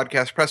the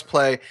podcast, press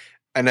play,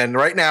 and then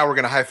right now we're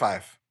gonna high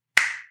five.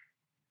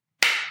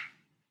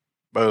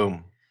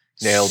 Boom,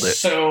 nailed it.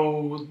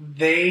 So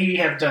they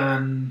have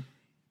done.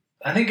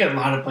 I think a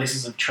lot of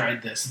places have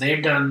tried this.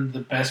 They've done the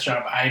best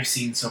job I've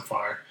seen so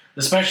far,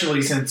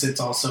 especially since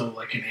it's also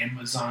like an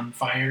Amazon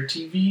Fire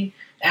TV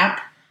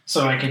app,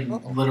 so I can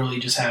literally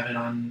just have it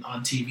on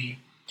TV.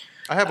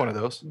 I have one of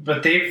those.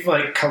 But they've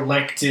like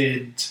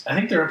collected. I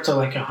think they're up to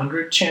like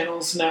 100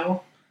 channels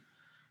now.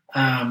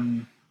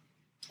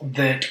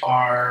 That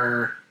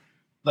are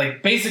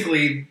like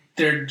basically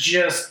they're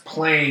just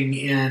playing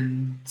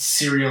in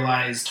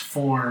serialized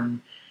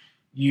form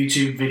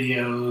YouTube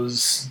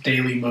videos,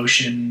 Daily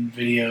Motion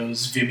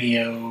videos,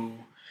 Vimeo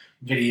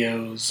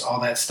videos, all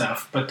that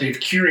stuff, but they've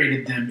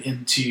curated them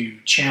into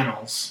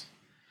channels.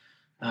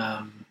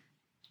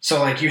 So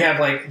like you have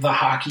like the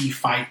hockey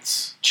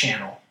fights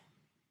channel,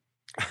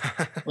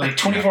 like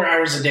 24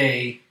 hours a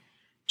day,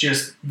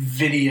 just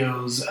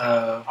videos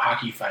of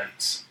hockey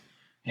fights.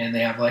 And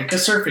they have like a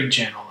surfing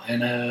channel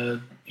and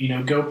a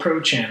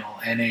GoPro channel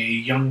and a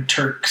Young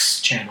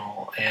Turks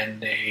channel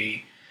and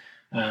a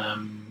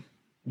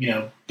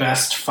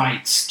best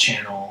fights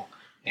channel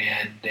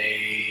and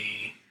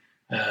a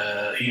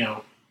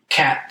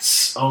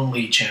cats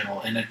only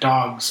channel and a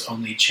dogs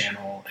only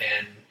channel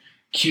and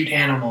cute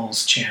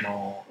animals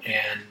channel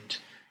and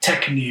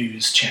tech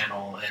news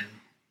channel. And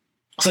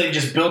so they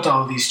just built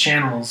all of these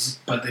channels,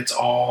 but it's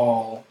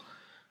all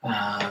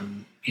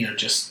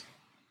just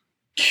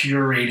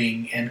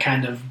curating and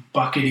kind of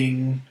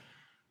bucketing.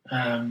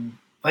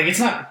 Like it's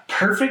not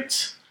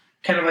perfect,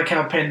 kind of like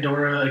how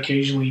Pandora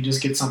occasionally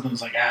just gets something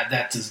that's like,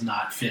 that does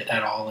not fit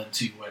at all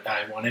into what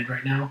I wanted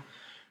right now.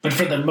 But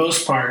for the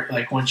most part,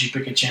 like once you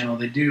pick a channel,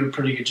 they do a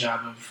pretty good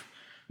job of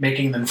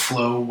making them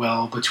flow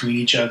well between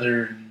each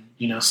other and,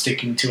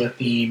 sticking to a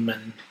theme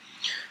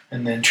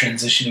and then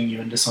transitioning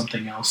you into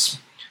something else.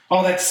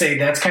 All that to say,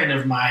 that's kind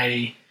of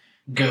my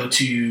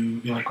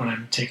go-to, like when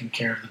I'm taking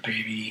care of the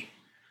baby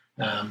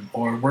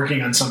or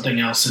working on something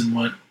else and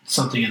want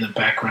something in the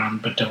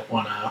background but don't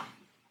want to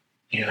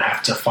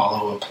have to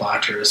follow a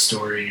plot or a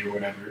story or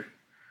whatever.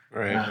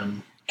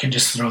 Right. Can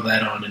just throw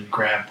that on and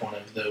grab one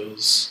of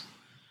those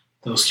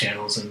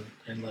channels and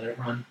let it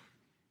run.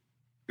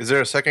 Is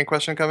there a second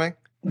question coming?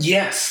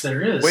 Yes,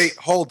 there is. Wait,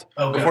 hold.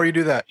 Oh, before you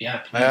do that. Yeah,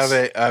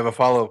 please. I have a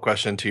follow-up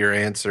question to your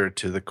answer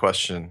to the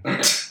question.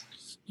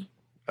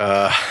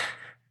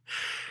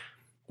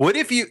 What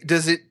if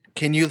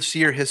can you see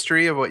your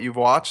history of what you've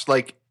watched?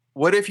 Like,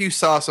 what if you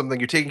saw something,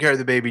 you're taking care of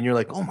the baby and you're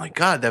like, oh my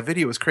God, that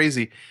video was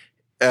crazy.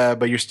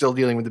 But you're still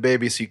dealing with the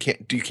baby, so you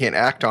can't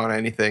act on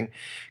anything.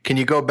 Can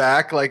you go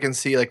back and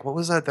see what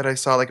was that I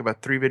saw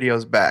about 3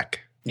 videos back?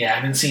 Yeah, I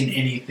haven't seen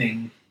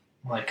anything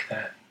like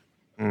that.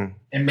 And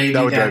maybe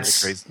that would drive me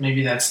crazy.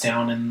 Maybe that's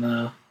down in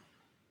the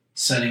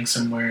setting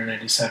somewhere, and I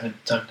just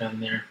haven't dug down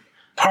there.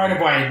 Part of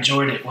why I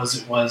enjoyed it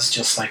was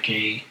just like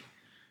a,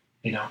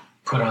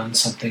 put on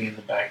something in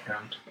the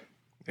background.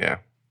 Yeah.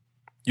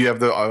 You have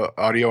the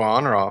audio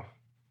on or off?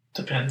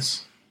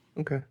 Depends.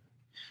 Okay.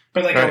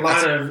 But a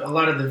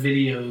lot of the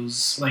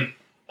videos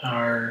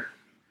are,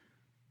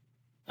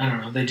 I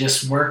don't know, they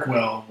just work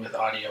well with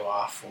audio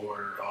off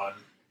or on.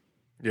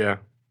 Yeah.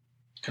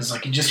 Because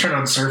you just turn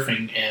on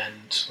surfing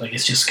and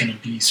it's just going to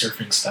be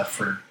surfing stuff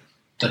for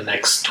the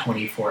next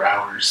 24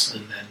 hours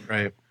and then.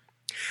 Right.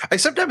 I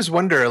sometimes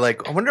wonder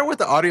what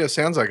the audio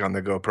sounds like on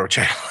the GoPro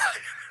channel.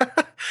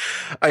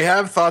 I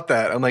have thought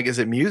that. I'm like, is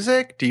it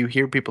music? Do you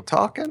hear people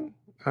talking?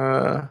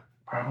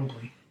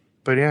 Probably.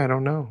 But yeah, I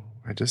don't know.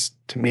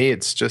 To me,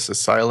 it's just a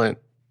silent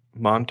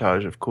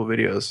montage of cool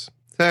videos.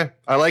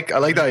 I like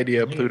the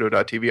idea of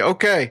Pluto.tv.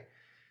 Okay.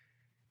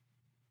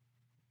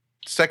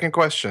 Second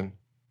question.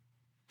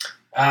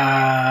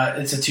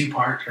 It's a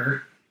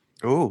 2-parter.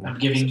 Ooh. I'm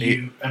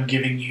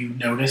giving you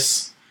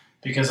notice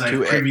because I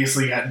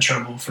previously got in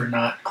trouble for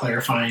not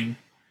clarifying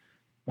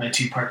my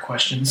 2-part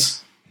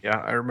questions. Yeah,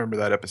 I remember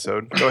that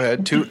episode. Go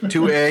ahead.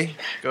 2A.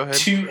 Go ahead.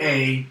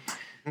 2A.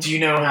 Do you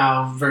know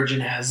how Virgin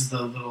has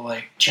the little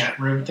chat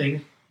room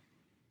thing?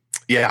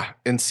 Yeah,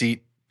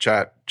 in-seat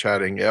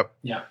chatting. Yep.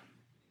 Yeah.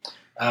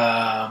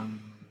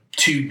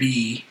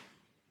 2B.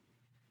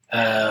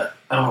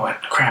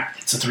 Crap!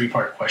 It's a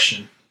 3-part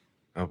question.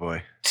 Oh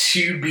boy.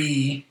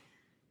 2B.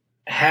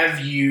 Have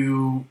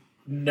you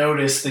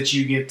noticed that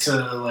you get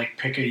to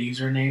pick a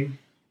username?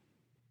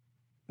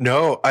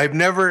 No, I've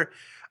never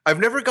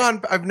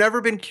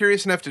been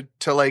curious enough to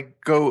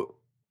go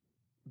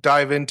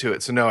dive into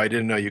it. So no, I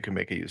didn't know you can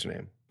make a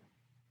username.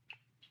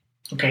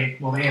 Okay,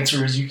 well the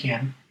answer is you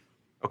can.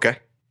 Okay.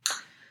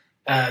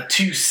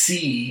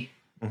 2C.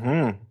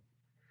 Mm-hmm.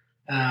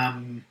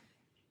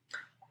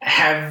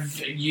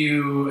 Have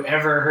you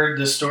ever heard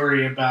the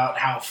story about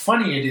how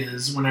funny it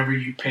is whenever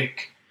you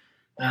pick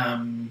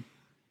the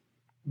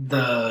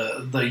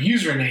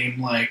username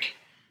like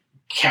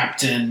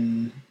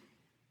Captain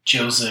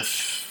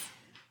Joseph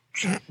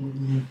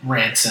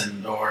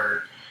Ranson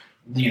or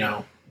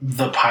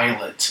the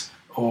pilot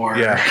or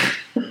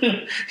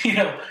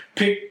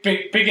pick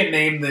a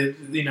name that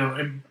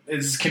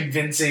is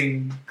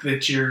convincing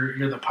that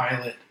you're the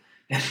pilot,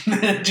 and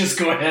then just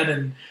go ahead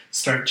and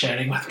start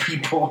chatting with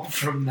people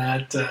from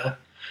that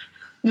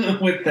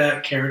with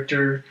that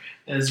character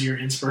as your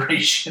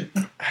inspiration.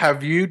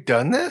 Have you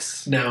done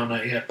this? No,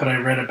 not yet, but I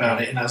read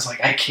about it and I was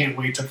like, I can't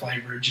wait to fly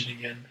Virgin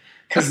again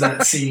because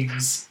that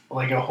seems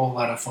like a whole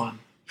lot of fun.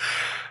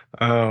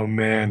 Oh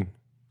man,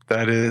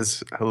 that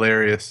is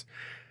hilarious.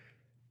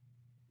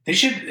 They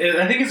should.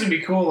 I think it's gonna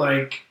be cool.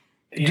 Like,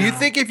 do you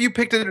think if you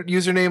picked a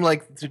username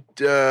like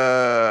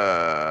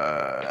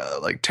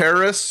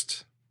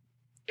terrorist,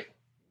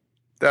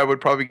 that would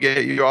probably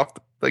get you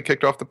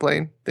kicked off the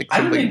plane?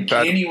 I don't think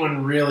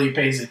anyone really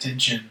pays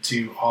attention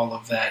to all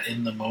of that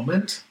in the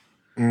moment.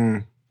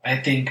 I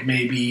think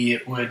maybe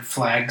it would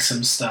flag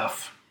some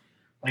stuff.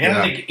 Like, I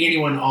don't think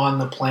anyone on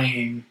the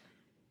plane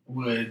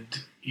would,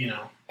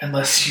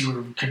 unless you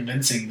were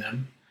convincing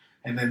them,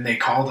 and then they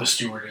call the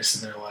stewardess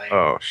and they're like,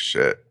 "Oh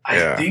shit!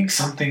 I think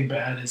something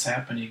bad is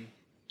happening."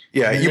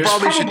 Yeah, you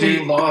probably should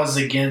do laws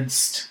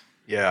against.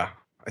 Yeah,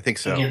 I think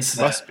so. Against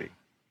that. Must be.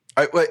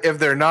 If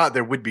they're not,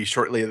 there would be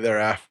shortly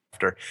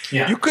thereafter.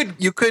 Yeah, you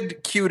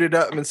could cue it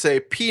up and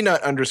say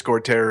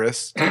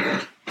peanut_terrorist.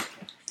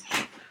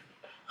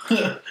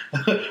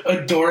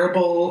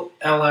 Adorable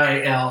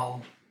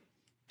LIL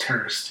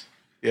terrorist.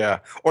 Yeah,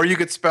 or you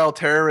could spell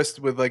terrorist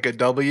with like a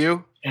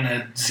W and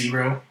a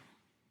 0.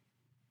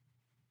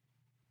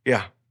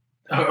 Yeah.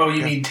 Oh,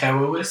 you mean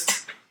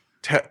Taoist?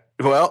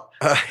 Well,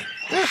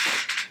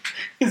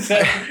 is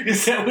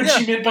that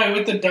what you meant by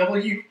with the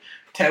W?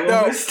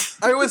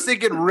 Taoist? No, I was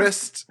thinking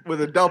wrist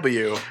with a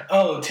W.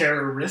 Oh,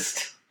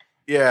 terrorist.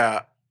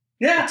 Yeah.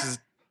 Yeah.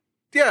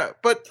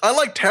 But I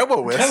like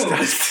Taoist.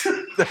 Taoist.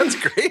 That's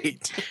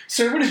great.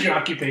 Sir, what is your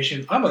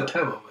occupation? I'm a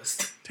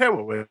Taoist.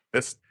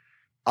 Taoist.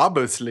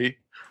 Obviously.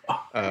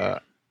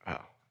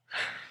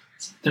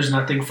 There's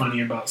nothing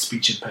funny about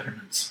speech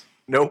impediments.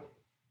 Nope.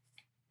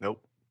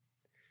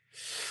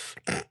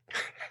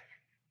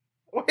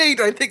 Wait,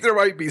 I think there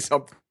might be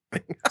something.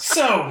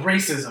 So,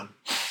 racism.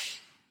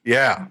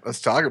 Yeah, let's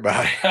talk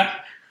about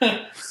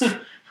it.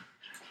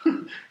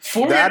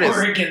 For it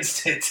or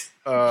against it?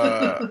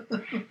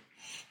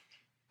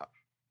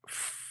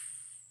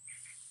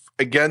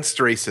 Against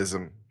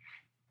racism.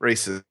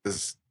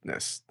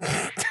 Racistness.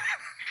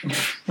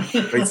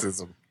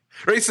 Racism.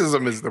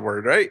 Racism is the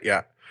word, right?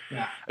 Yeah.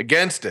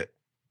 Against it.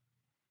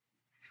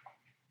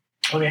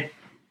 Okay.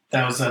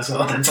 That's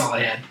all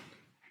I had.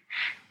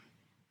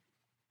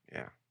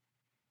 Yeah.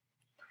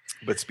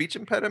 But speech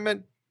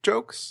impediment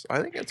jokes,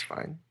 I think it's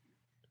fine.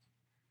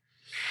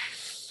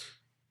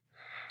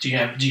 Do you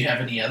have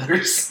any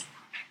others?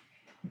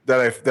 That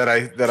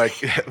I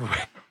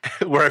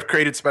where I've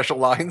created special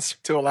lines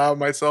to allow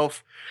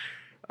myself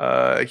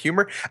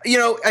humor.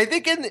 I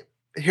think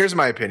here's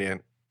my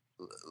opinion.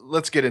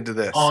 Let's get into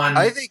this.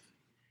 I think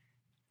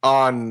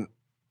on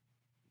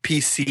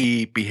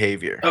PC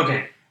behavior.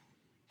 Okay.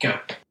 Go.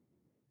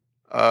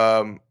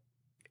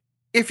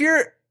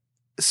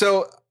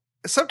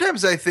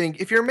 Sometimes I think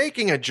if you're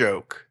making a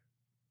joke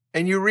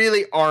and you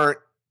really aren't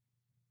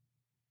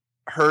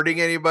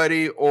hurting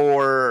anybody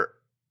or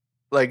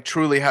like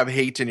truly have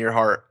hate in your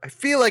heart, I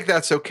feel like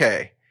that's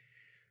okay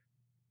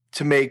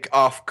to make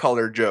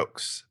off-color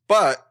jokes.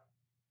 But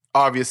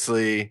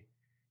obviously,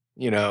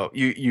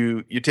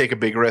 you take a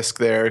big risk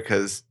there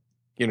because,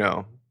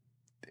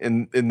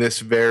 in this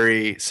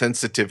very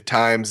sensitive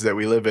times that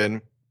we live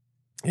in,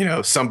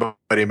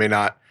 somebody may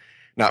not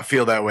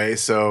feel that way.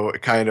 So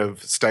it kind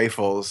of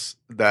stifles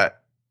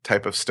that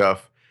type of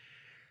stuff.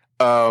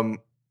 I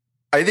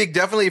think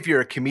definitely if you're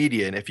a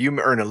comedian, if you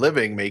earn a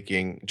living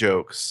making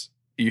jokes,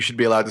 you should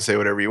be allowed to say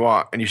whatever you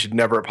want. And you should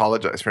never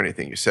apologize for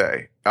anything you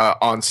say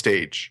on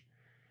stage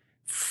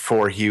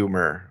for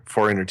humor,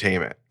 for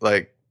entertainment.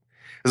 Like,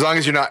 as long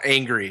as you're not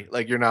angry,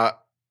 like you're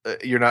not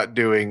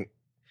doing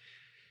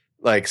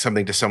like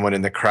something to someone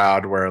in the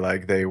crowd where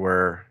like they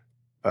were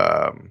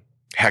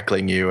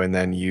heckling you and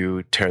then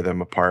you tear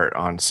them apart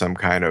on some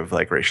kind of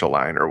like racial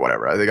line or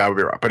whatever. I think I would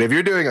be wrong. But if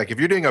you're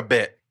doing a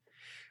bit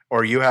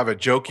or you have a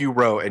joke you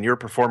wrote and you're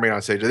performing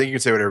on stage, I think you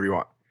can say whatever you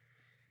want.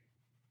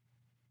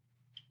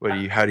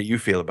 How do you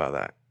feel about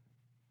that?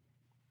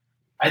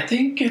 I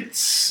think it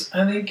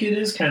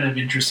is kind of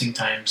interesting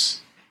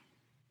times.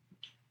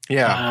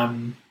 Yeah.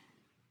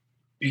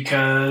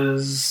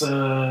 Because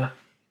I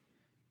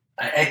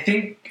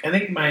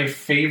think my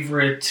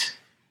favorite.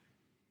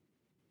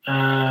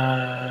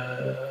 I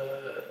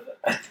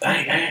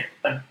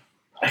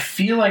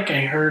feel like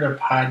I heard a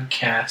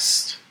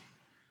podcast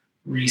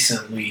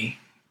recently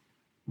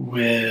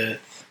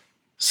with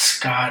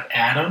Scott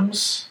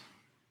Adams,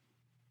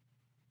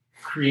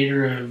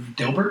 creator of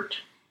Dilbert.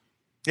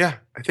 Yeah,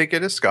 I think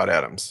it is Scott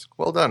Adams.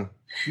 Well done.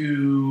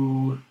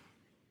 Who,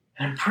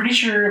 I'm pretty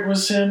sure it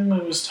was him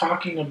who was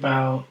talking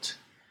about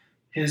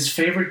his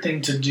favorite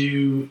thing to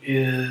do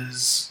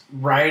is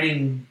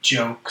writing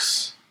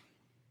jokes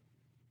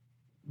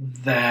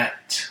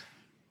that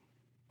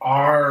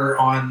are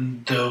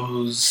on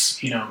those,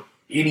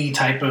 any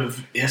type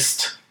of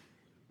ist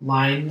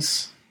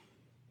lines,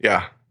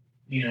 Yeah.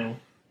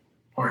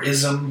 Or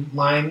ism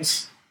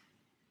lines,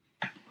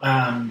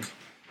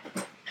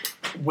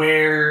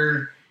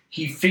 where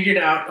he figured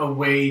out a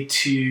way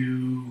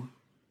to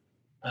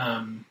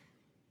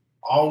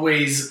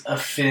always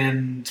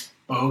offend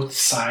both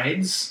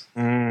sides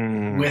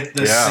with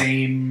the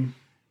same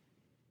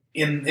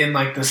in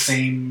like the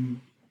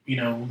same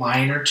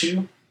line or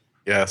two.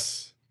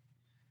 Yes,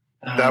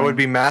 that would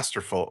be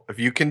masterful if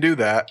you can do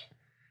that.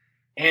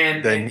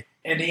 And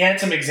he had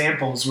some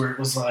examples where it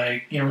was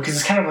like, because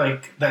it's kind of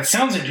like, that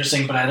sounds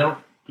interesting, but I don't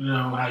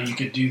know how you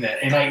could do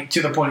that. And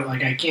to the point,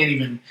 like, I can't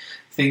even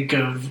think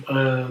of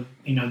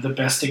the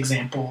best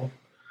example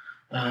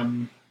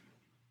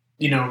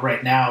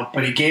right now,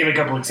 but he gave a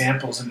couple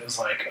examples and it was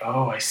like,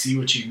 oh, I see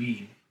what you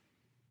mean.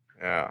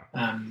 Yeah.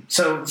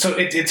 So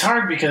it's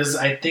hard because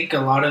I think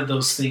a lot of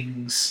those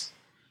things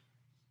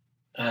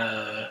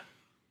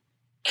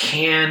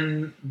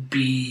can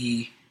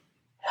be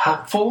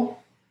helpful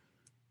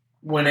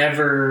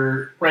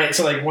whenever, right?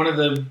 So like one of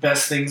the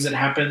best things that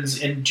happens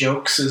in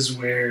jokes is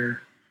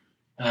where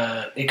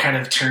it kind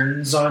of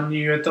turns on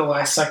you at the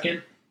last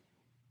second.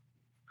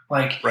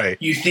 Like, right.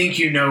 You think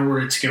you know where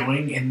it's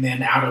going, and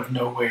then out of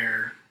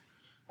nowhere,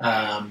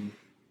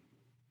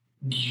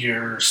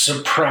 you're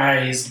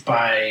surprised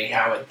by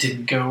how it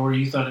didn't go where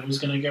you thought it was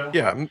going to go.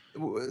 Yeah,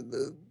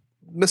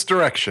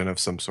 misdirection of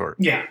some sort.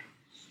 Yeah.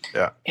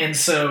 Yeah. And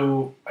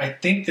so I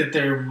think that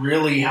they're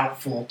really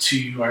helpful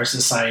to our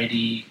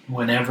society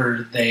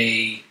whenever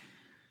they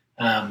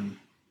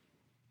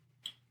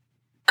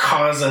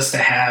cause us to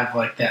have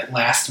like that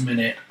last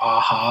minute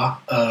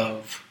aha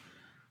of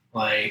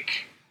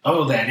like,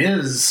 oh, that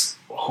is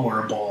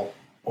horrible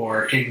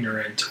or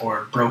ignorant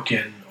or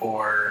broken,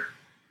 or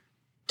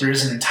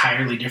there's an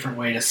entirely different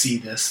way to see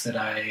this that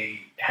I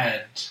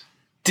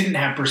didn't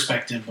have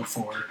perspective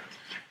before.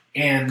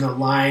 And the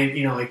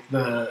line, like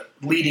the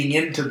leading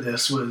into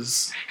this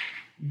was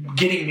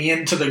getting me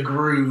into the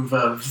groove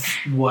of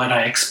what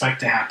I expect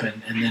to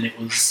happen. And then it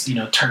was,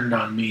 turned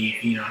on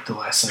me, at the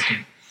last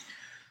second.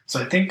 So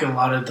I think a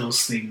lot of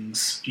those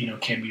things,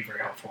 can be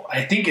very helpful.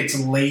 I think it's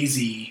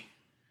lazy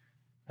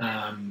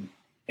and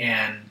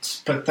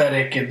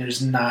pathetic, and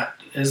there's not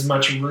as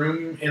much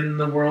room in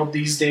the world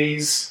these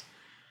days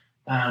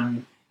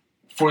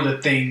for the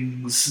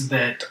things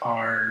that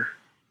are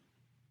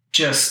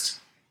just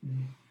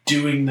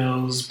doing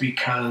those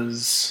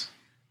because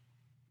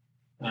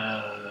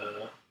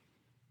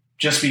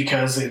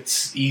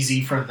it's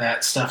easy for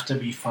that stuff to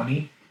be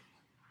funny.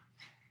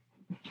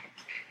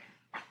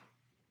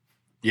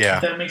 Yeah.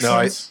 If that makes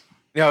sense.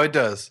 No, it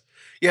does.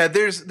 Yeah,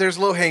 there's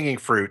low hanging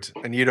fruit,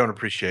 and you don't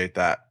appreciate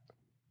that.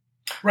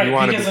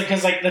 Right, because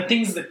the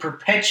things that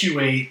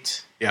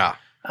perpetuate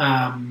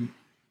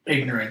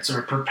ignorance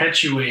or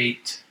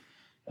perpetuate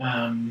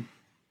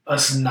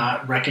us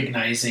not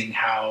recognizing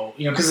how,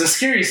 because the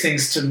scariest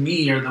things to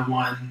me are the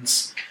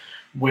ones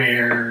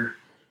where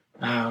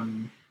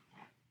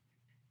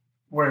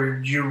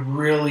you're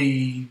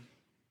really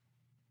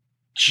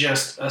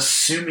just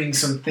assuming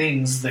some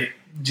things that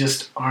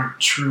just aren't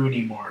true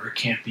anymore or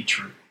can't be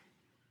true.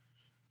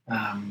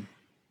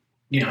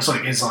 So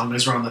like, as long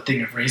as we're on the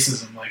thing of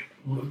racism, like,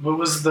 what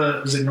was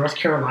it North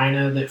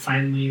Carolina that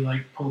finally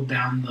like pulled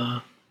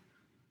down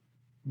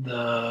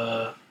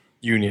the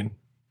Union?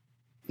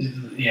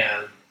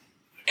 Yeah,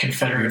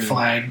 Confederate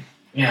flag.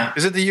 Yeah.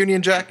 Is it the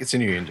Union Jack? It's a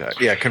Union Jack.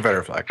 Yeah,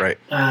 Confederate flag, right?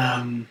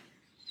 And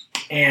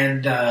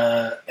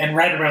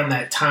right around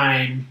that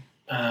time,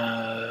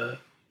 and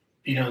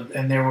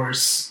there were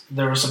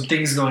some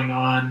things going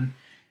on.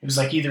 It was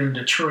like either in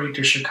Detroit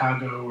or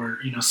Chicago or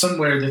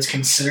somewhere that's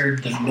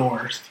considered the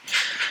North,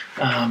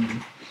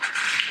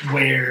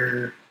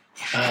 where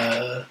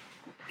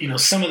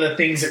some of the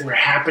things that were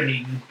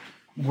happening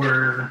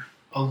were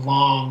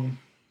along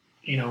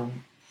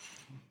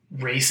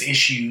race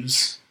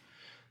issues,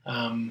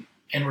 and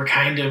were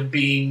kind of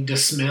being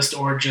dismissed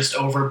or just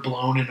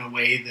overblown in a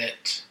way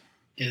that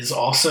is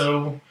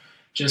also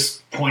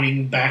just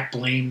pointing back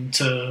blame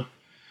to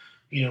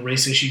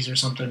race issues or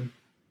something.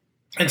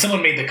 And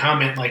someone made the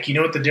comment, like,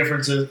 what the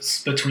difference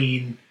is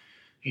between,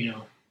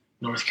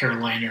 North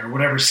Carolina or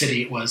whatever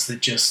city it was that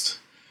just,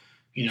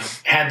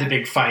 had the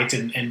big fight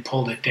and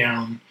pulled it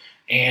down,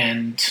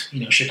 and,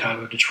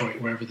 Chicago,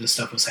 Detroit, wherever this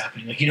stuff was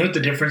happening. Like, what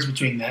the difference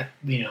between that,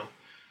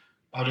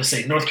 I'll just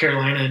say North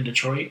Carolina and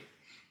Detroit,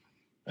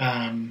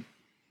 and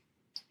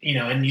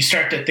you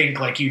start to think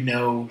like,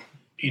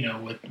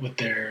 what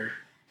they're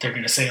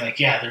going to say, like,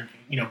 yeah, they're,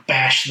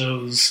 bash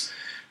those,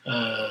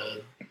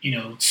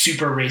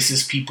 super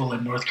racist people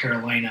in North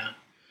Carolina,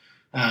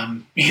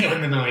 and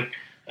then they're like,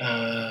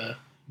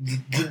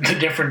 the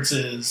difference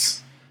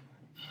is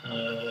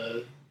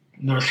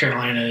North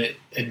Carolina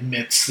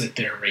admits that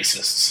they're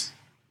racists.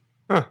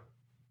 Huh.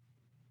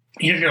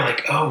 You're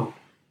like, oh,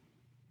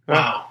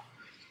 wow.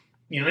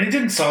 And it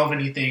didn't solve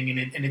anything,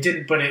 and it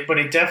didn't, but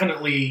it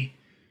definitely,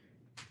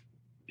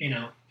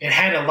 it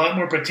had a lot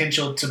more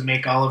potential to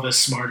make all of us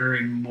smarter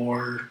and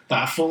more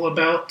thoughtful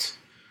about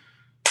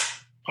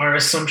our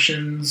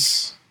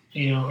assumptions,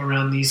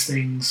 around these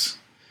things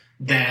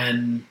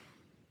than,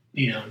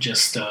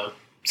 just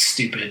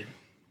stupid,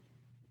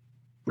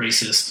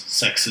 racist,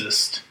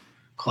 sexist,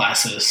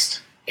 classist,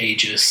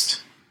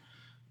 ageist,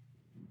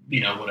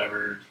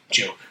 whatever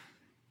joke.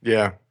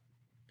 Yeah.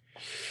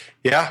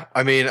 Yeah.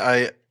 I mean,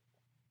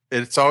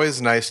 it's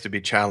always nice to be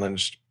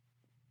challenged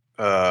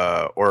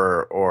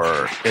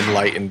or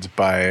enlightened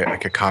by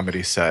like a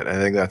comedy set. I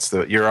think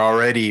you're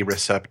already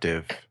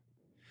receptive.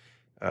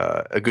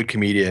 A good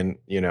comedian,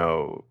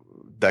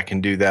 that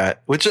can do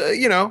that, which, I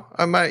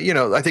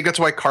think that's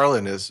why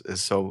Carlin is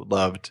so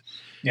loved.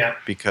 Yeah.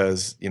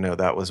 Because,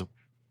 that was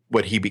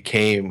what he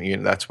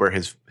became. That's where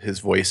his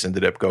voice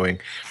ended up going.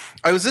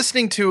 I was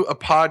listening to a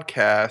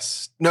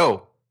podcast.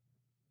 No,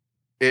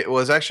 it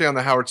was actually on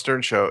the Howard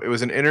Stern show. It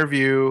was an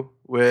interview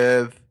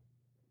with,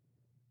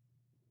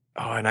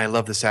 and I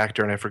love this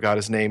actor and I forgot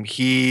his name.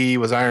 He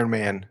was Iron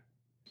Man.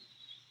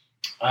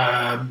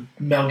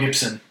 Mel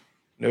Gibson.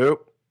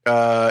 Nope.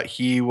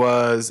 He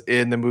was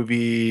in the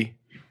movie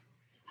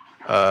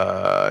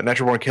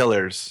Natural Born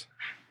Killers.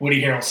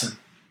 Woody Harrelson.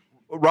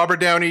 Robert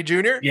Downey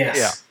Jr.? Yes.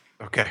 Yeah.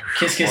 Okay.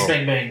 Kiss, kiss,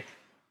 bang,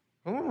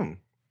 bang.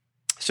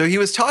 So he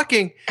was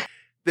talking.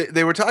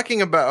 They were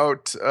talking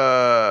about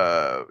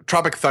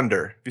Tropic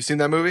Thunder. Have you seen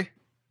that movie?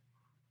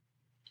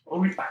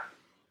 Oh, yeah.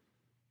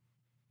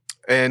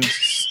 And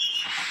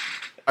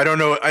I don't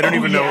know. I don't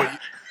even know.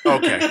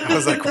 Okay. I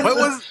was like, what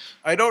was?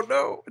 I don't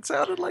know. It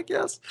sounded like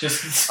yes.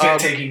 Just spit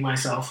taking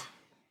myself.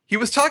 He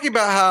was talking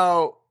about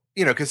how,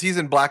 because he's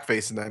in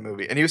blackface in that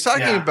movie. And he was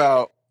talking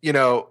about,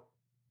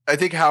 I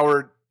think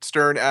Howard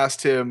Stern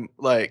asked him,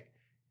 like,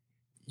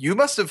 you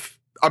must have,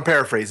 I'm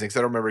paraphrasing because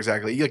I don't remember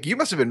exactly. Like, you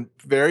must have been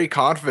very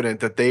confident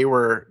that they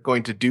were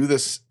going to do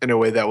this in a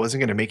way that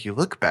wasn't going to make you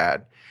look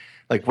bad.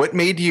 Like, what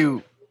made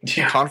you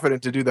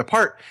confident to do the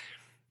part?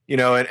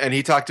 And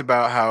he talked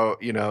about how,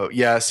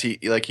 yes, he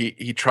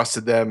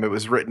trusted them. It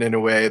was written in a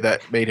way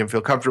that made him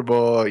feel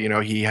comfortable.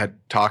 He had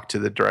talked to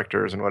the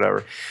directors and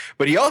whatever.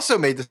 But he also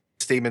made the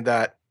statement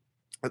that,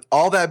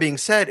 all that being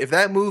said, if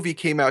that movie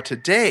came out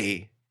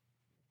today,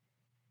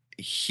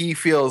 he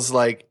feels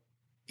like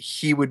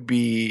he would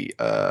be,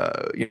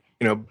 burned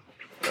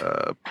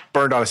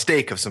on a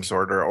stake of some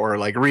sort or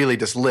like really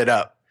just lit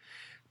up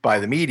by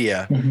the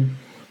media. Mm-hmm.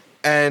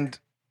 And,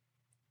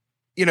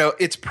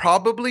 it's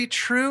probably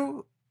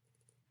true.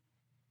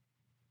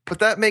 But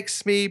that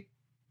makes me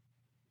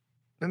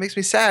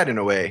sad in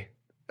a way,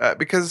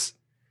 because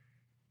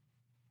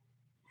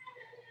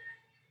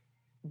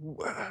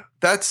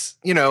that's,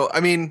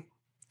 that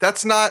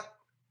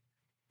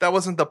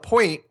wasn't the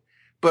point,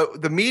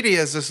 but the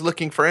media is just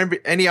looking for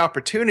any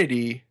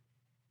opportunity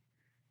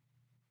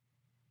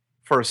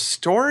for a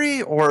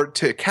story or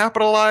to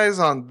capitalize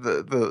on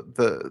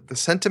the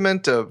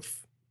sentiment of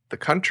the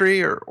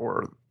country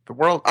or the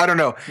world. I don't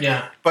know.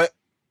 Yeah. But,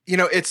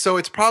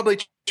 it's probably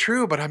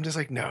true, but I'm just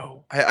like,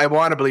 no, I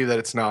want to believe that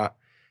it's not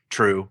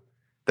true,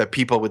 that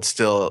people would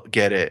still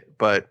get it,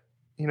 but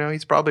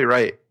he's probably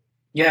right.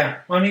 Yeah.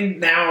 Well, I mean,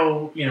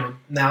 now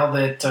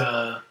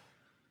that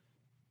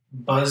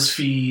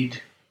BuzzFeed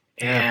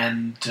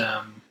and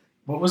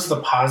what was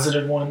the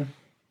positive one?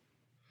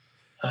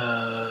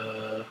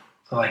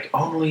 Like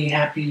only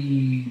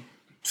happy,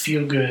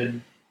 feel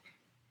good.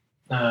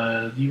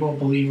 You won't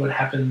believe what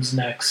happens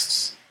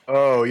next.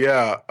 Oh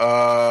yeah.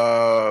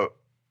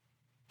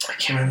 I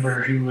can't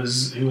remember who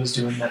was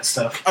doing that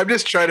stuff. I'm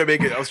just trying to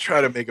make it. I was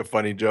trying to make a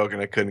funny joke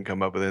and I couldn't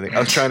come up with anything. I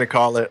was trying to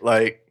call it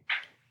like.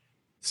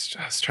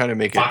 I was trying to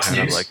make Fox it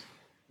kind News? of like.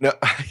 No,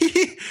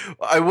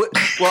 I would.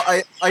 Well,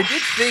 I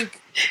did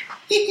think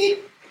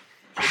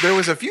there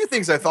was a few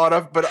things I thought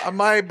of, but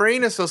my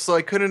brain is so slow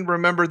I couldn't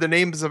remember the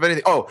names of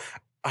anything. Oh,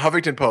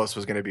 Huffington Post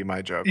was going to be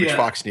my joke, which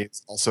Fox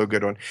News also a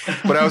good one.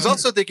 But I was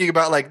also thinking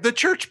about like the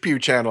Church Pew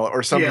channel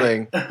or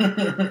something.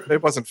 Yeah.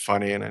 It wasn't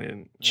funny, and I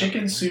didn't.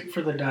 Chicken soup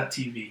for the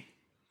 .tv.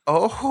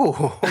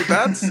 Oh,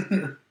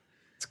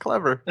 it's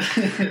clever.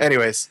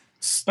 Anyways,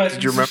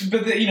 did you remember?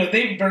 But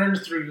they've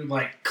burned through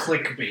like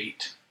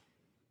clickbait,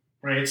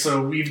 right?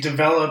 So we've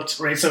developed,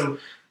 right? So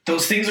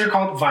those things are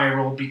called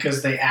viral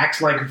because they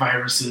act like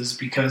viruses,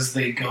 because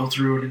they go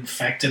through and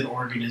infect an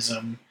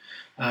organism,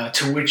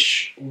 to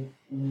which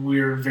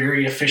we're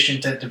very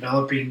efficient at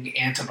developing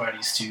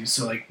antibodies to.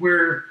 So like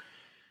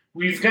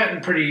we've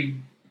gotten pretty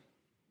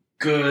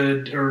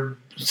good or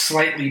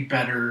slightly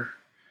better.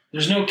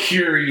 There's no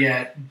cure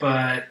yet,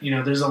 but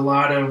there's a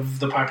lot of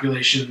the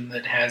population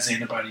that has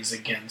antibodies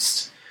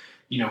against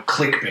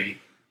clickbait.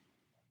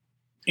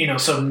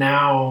 So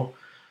now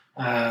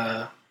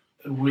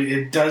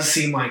it does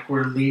seem like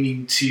we're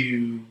leaning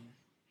to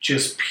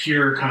just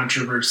pure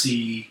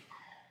controversy,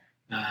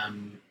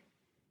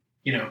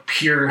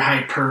 pure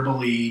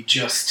hyperbole,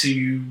 just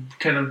to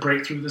kind of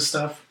break through this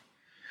stuff.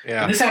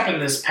 Yeah. And this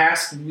happened this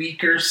past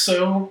week or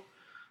so.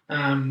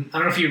 I don't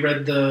know if you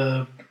read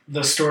the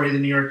story the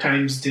New York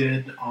Times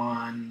did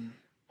on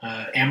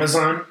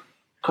Amazon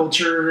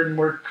culture and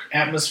work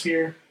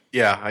atmosphere.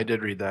 Yeah, I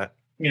did read that.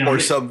 Or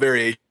some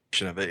variation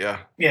of it, yeah.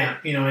 Yeah,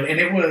 and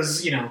it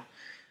was,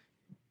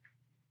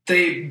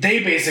 they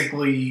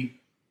basically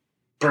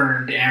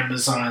burned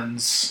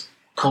Amazon's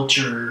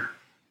culture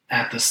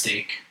at the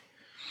stake.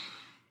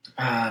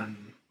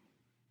 And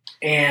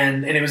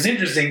it was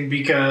interesting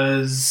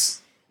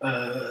because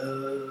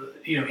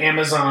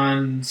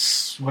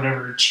Amazon's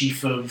whatever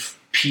chief of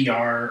PR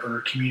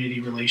or community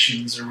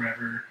relations or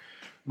whatever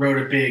wrote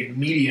a big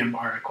Medium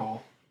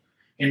article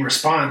in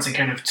response and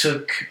kind of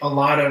took a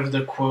lot of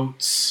the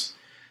quotes,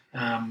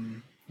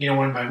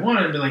 one by one,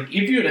 and be like,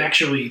 if you had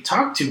actually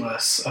talked to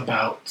us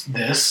about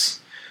this,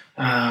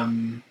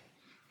 by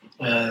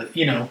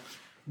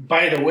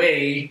the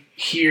way,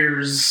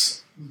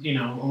 here's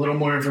a little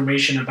more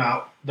information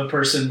about the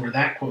person where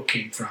that quote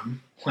came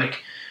from.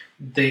 Like,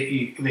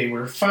 they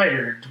were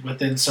fired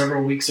within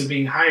several weeks of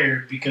being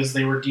hired because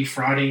they were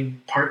defrauding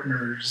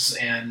partners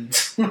and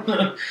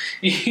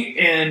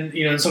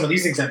and some of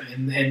these things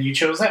happened, and you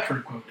chose that for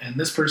a quote. And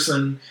this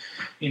person,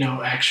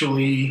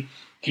 actually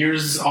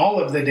here's all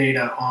of the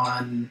data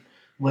on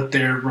what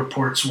their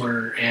reports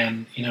were,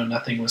 and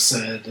nothing was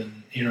said,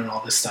 and and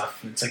all this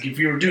stuff. It's like if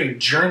you were doing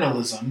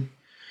journalism,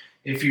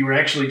 if you were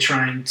actually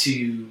trying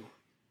to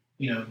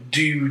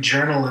do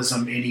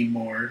journalism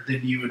anymore,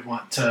 then you would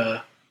want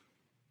to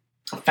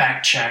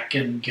fact check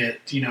and get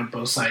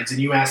both sides.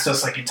 And you asked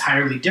us like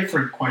entirely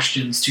different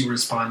questions to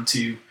respond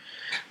to,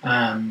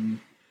 and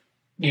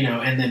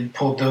then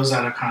pulled those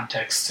out of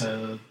context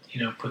to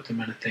put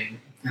them in a thing.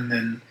 And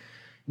then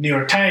New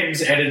York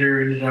Times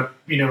editor ended up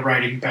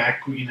writing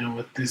back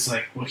with this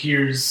like, well,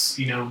 here's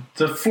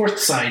the fourth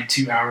side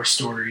to our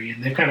story,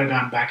 and they've kind of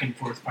gone back and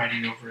forth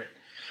fighting over it.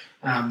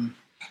 And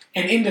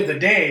end of the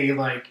day,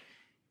 like,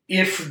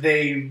 if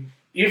they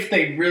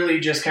really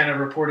just kind of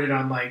reported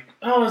on like,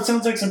 oh, it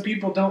sounds like some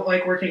people don't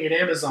like working at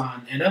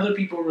Amazon and other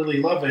people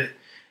really love it,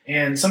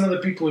 and some of the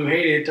people who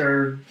hate it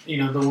are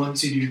the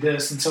ones who do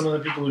this, and some of the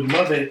people who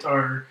love it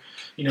are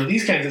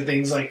these kinds of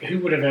things, like, who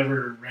would have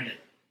ever read it?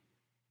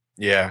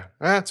 Yeah,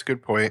 that's a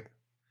good point.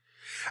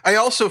 I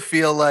also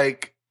feel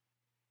like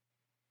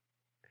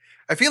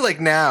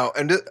now,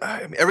 and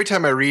every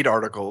time I read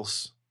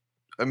articles,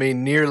 I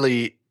mean,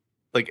 nearly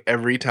like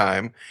every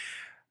time,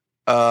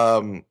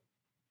 I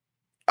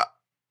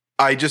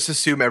just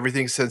assume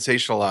everything's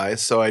sensationalized,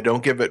 so I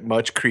don't give it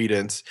much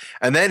credence.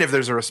 And then if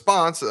there's a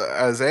response,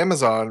 as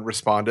Amazon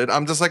responded,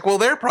 I'm just like, well,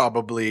 they're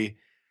probably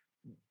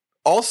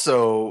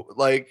also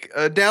like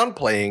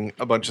downplaying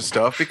a bunch of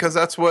stuff because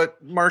that's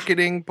what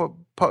marketing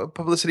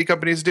publicity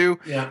companies do,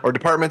 or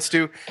departments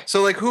do.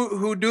 So like,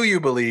 who do you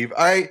believe?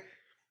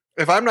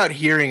 If I'm not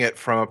hearing it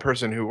from a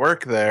person who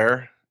worked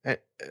there,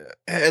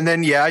 and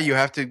then you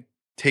have to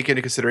take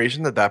into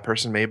consideration that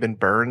person may have been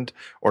burned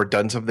or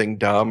done something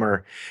dumb,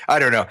 or I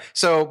don't know.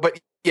 So, but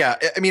yeah,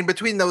 I mean,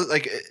 between those,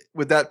 like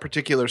with that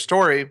particular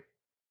story,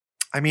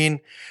 I mean,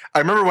 I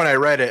remember when I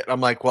read it, I'm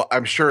like, well,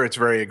 I'm sure it's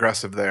very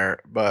aggressive there,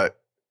 but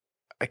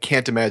I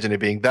can't imagine it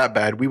being that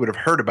bad. We would have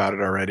heard about it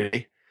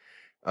already.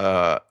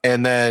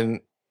 And then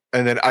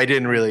I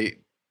didn't really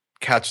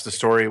catch the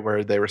story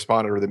where they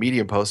responded with a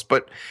Medium post,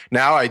 but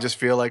now I just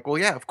feel like, well,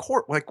 yeah, of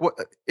course. Like, what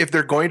if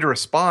they're going to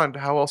respond?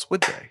 How else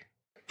would they?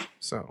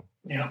 So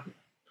yeah,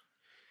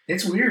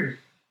 it's weird.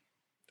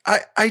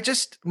 I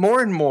just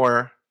more and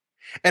more,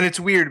 and it's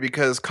weird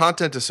because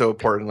content is so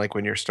important. Like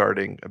when you're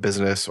starting a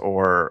business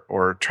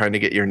or trying to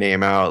get your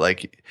name out,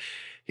 like,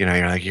 you're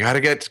like, you got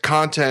to get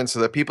content so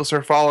that people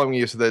start following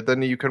you, so that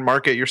then you can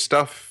market your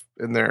stuff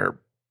in their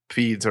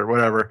feeds or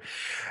whatever.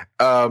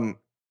 But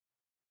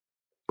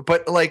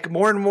like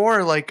more and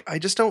more, like I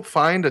just don't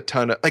find a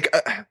ton of like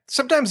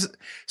sometimes.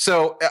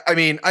 So I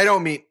mean,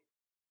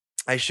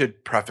 I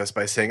should preface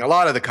by saying a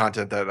lot of the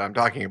content that I'm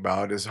talking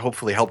about is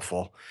hopefully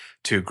helpful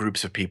to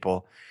groups of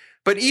people.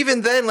 But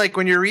even then, like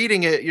when you're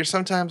reading it, you're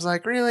sometimes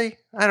like, really?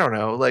 I don't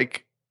know.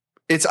 Like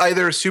it's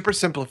either super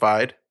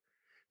simplified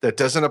that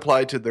doesn't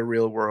apply to the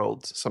real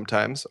world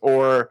sometimes,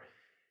 or,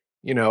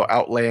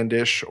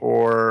 outlandish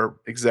or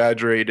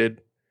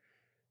exaggerated.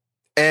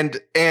 And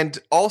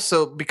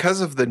also because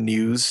of the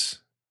news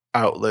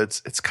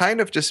outlets, it's kind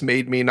of just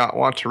made me not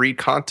want to read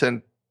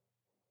content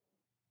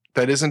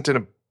that isn't in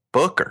a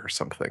book or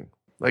something.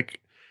 Like,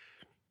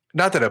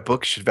 not that a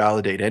book should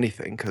validate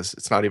anything, because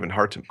it's not even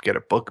hard to get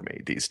a book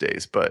made these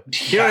days,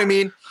 but you know what I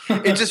mean?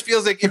 It just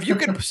feels like if you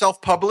can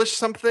self-publish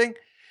something,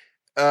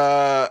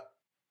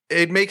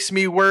 it makes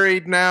me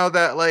worried now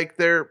that like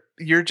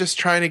you're just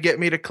trying to get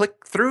me to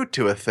click through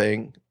to a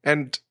thing,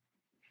 and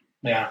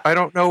I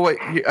don't know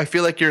I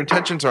feel like your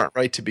intentions aren't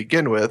right to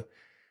begin with.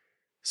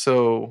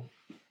 So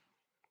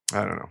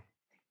I don't know.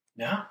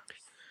 Yeah.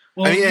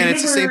 Well, I mean, and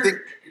it's the same thing.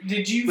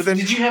 Did you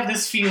have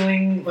this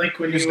feeling like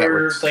when you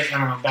were like, I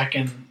don't know, back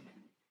in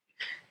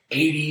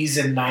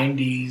 80s and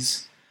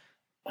 90s?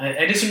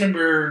 I just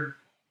remember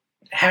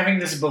having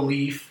this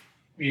belief,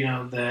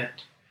 that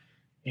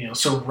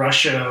so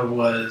Russia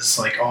was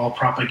like all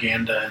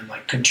propaganda and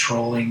like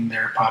controlling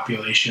their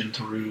population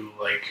through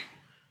like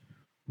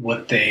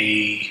what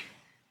they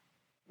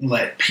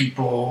let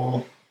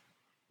people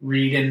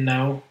read and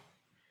know.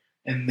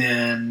 And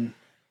then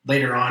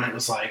later on it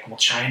was like, well,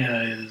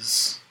 China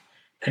is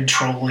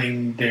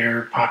controlling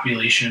their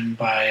population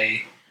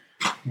by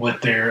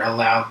what they're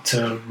allowed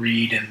to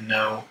read and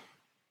know.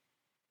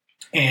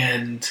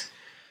 And,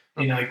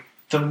 like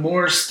the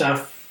more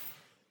stuff,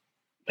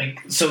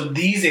 so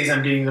these days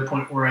I'm getting to the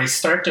point where I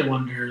start to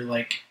wonder,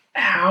 like,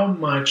 how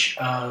much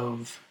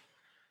of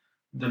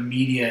the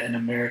media in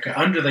America,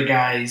 under the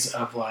guise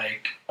of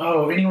like,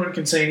 oh, anyone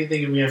can say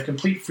anything and we have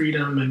complete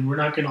freedom and we're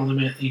not going to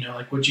limit,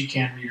 like what you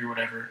can read or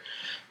whatever.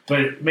 But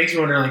it makes me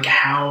wonder, like,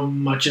 how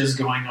much is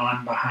going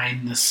on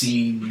behind the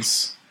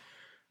scenes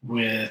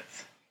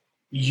with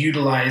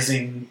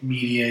utilizing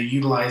media,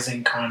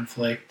 utilizing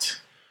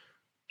conflict,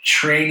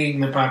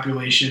 training the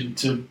population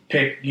to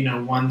pick,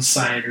 one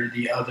side or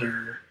the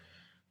other.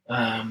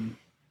 I'm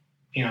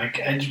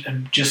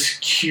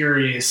just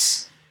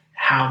curious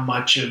how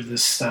much of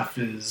this stuff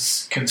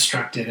is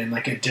constructed in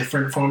like a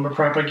different form of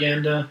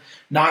propaganda.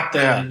 Not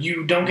that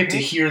you don't get to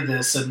hear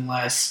this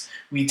unless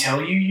we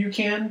tell you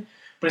can,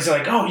 but it's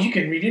like, oh, you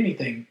can read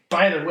anything.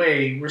 By the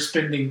way, we're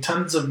spending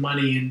tons of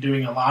money and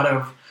doing a lot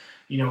of,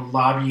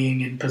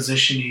 lobbying and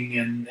positioning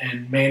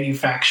and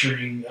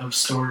manufacturing of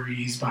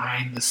stories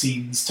behind the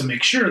scenes to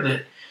make sure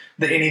that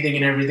anything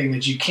and everything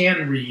that you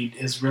can read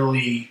is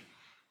really,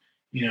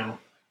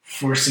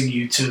 forcing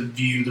you to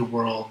view the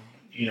world,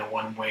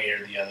 one way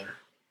or the other.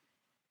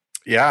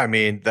 Yeah, I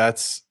mean,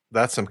 that's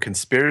some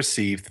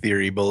conspiracy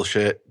theory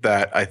bullshit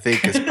that I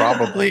think is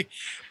probably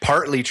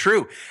partly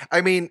true. I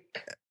mean,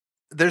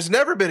 there's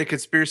never been a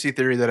conspiracy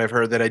theory that I've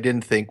heard that I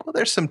didn't think, well,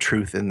 there's some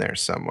truth in there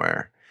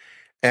somewhere.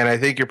 And I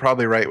think you're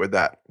probably right with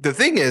that. The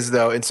thing is,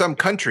 though, in some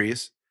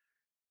countries,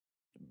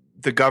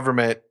 the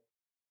government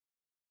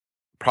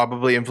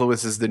probably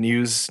influences the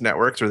news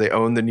networks, or they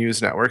own the news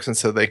networks, and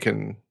so they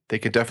can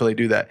definitely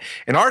do that.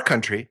 In our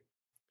country,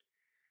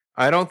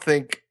 I don't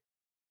think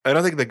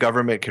the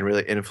government can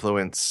really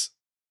influence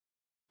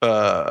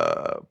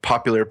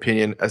popular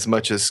opinion as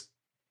much as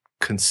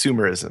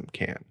consumerism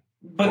can.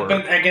 But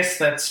I guess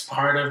that's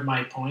part of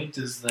my point,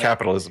 is that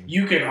capitalism.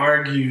 You could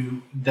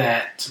argue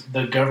that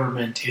the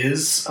government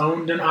is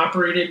owned and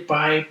operated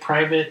by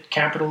private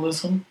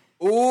capitalism.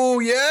 Oh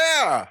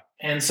yeah.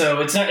 And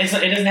so it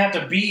doesn't have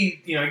to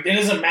be, it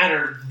doesn't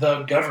matter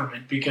the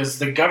government, because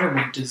the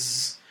government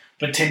is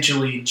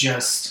potentially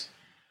just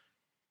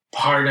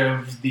part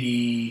of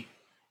the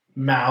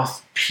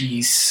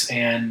mouthpiece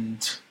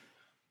and,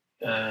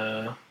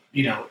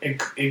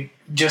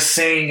 just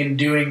saying and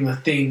doing the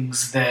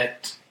things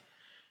that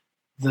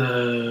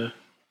the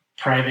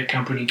private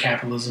company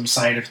capitalism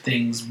side of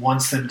things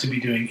wants them to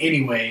be doing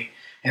anyway.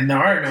 And there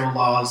are no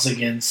laws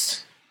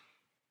against,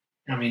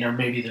 or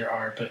maybe there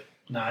are, but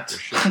not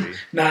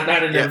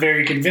not in a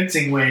very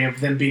convincing way of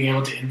them being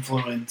able to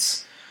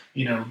influence,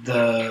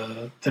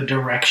 the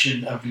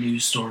direction of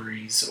news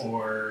stories,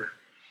 or,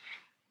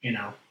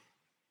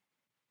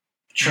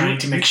 trying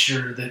to make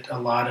sure that a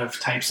lot of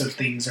types of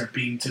things are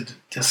being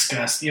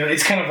discussed.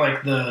 It's kind of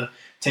like the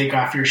take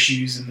off your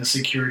shoes in the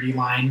security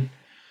line,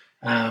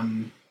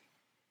 and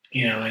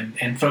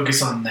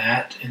focus on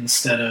that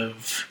instead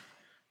of,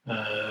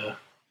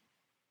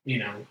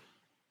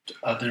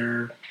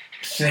 other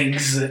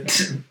things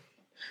that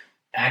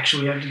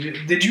actually have to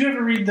do. Did you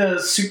ever read the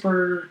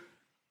super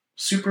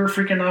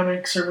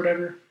freakonomics or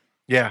whatever?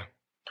 Yeah.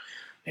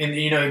 And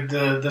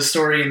the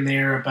story in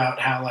there about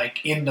how,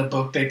 like, in the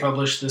book they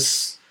published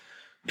this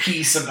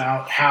piece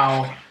about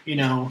how,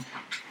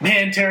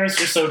 man,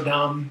 terrorists are so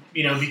dumb,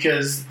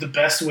 because the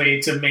best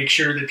way to make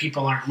sure that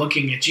people aren't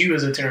looking at you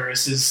as a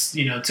terrorist is,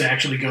 to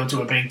actually go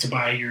to a bank to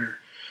buy your,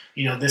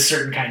 this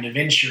certain kind of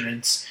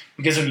insurance.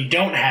 Because when you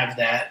don't have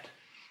that,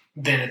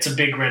 then it's a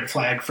big red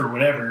flag for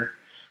whatever.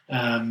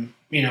 And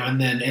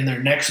then in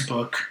their next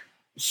book,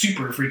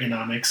 Super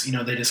Freakonomics,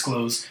 they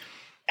disclose,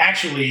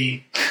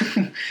 actually,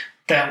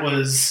 that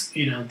was,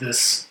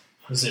 this,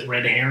 was it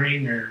red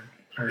herring or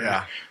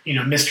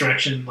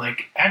misdirection?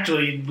 Like,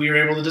 actually, we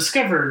were able to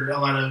discover a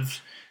lot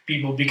of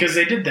people because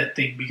they did that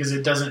thing, because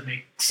it doesn't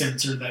make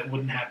sense, or that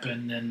wouldn't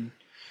happen. And,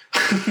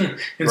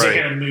 and so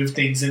kind of move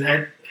things. And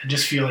I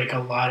just feel like a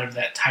lot of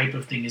that type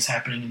of thing is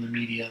happening in the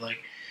media. Like,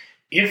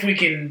 if we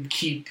can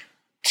keep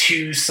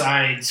two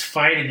sides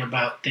fighting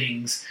about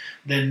things,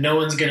 then no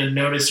one's going to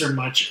notice or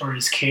much or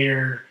is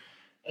care,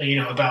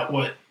 about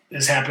what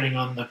is happening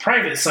on the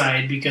private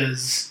side,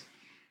 because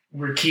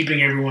we're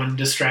keeping everyone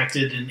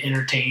distracted and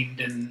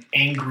entertained and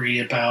angry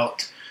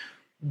about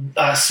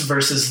us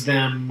versus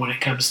them when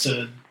it comes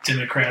to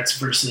Democrats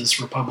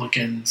versus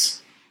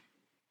Republicans,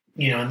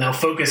 and they'll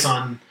focus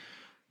on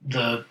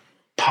the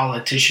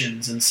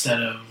politicians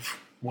instead of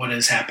what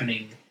is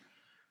happening,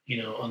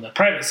 on the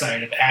private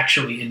side of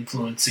actually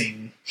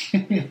influencing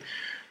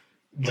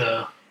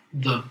the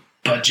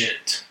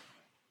budget,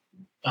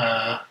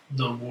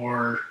 the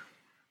war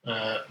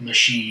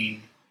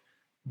machine,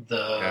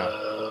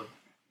 the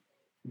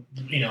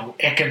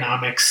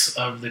economics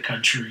of the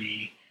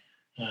country,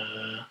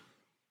 a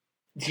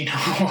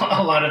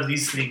lot of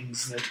these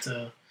things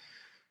that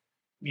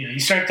you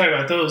start talking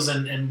about those,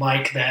 and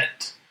like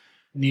that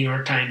New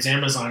York Times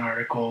Amazon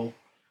article,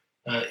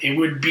 it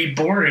would be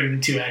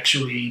boring to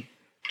actually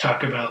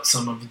talk about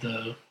some of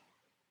the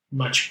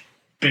much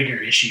bigger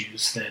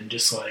issues than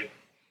just like,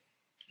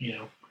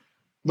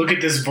 look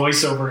at this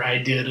voiceover I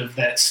did of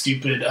that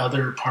stupid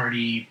other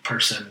party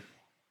person.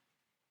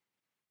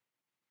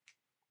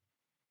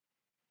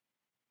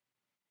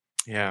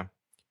 Yeah.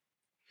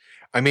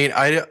 I mean,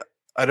 I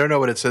don't know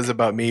what it says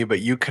about me, but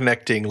you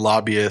connecting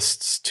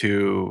lobbyists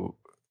to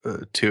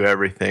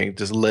everything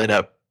just lit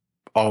up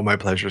all my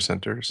pleasure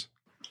centers.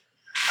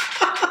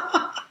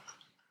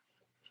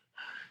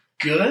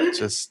 Good?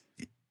 Just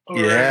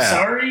or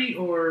sorry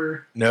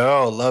or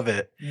no, love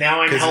it. Now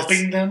I'm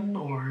helping them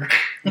or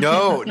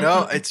no,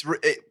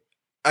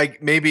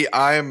 maybe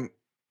I'm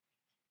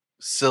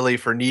silly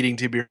for needing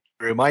to be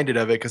reminded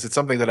of it because it's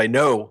something that I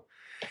know,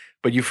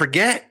 but you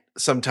forget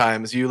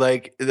sometimes. You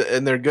like,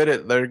 and they're good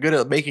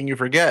at making you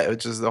forget,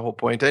 which is the whole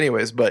point,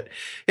 anyways. But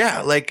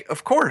yeah, like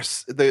of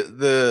course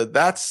the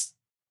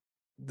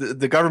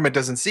government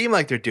doesn't seem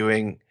like they're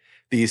doing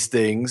these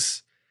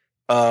things,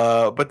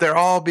 but they're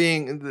all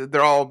being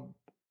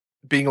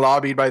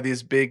lobbied by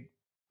these big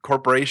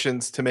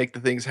corporations to make the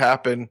things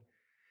happen.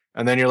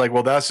 And then you're like,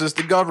 well, that's just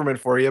the government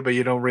for you, but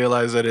you don't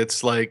realize that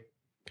it's like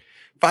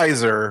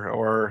Pfizer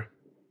or,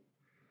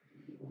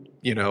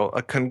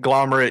 a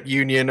conglomerate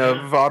union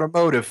of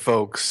automotive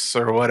folks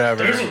or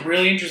whatever. There's a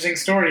really interesting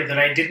story that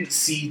I didn't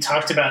see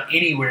talked about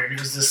anywhere. And it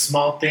was this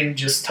small thing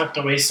just tucked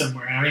away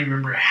somewhere. I don't even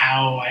remember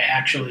how I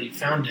actually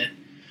found it.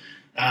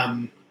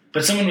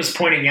 But someone was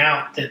pointing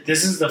out that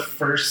this is the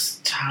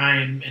first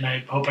time, and I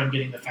hope I'm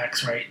getting the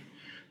facts right,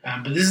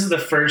 but this is the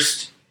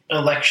first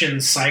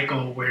election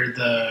cycle where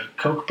the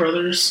Koch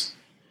brothers,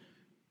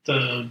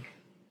 the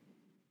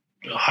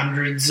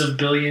hundreds of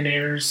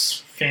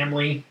billionaires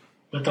family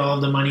with all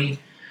of the money,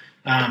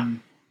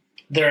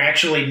 they're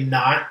actually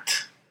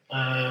not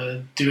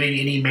doing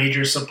any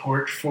major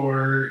support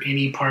for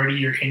any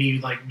party or any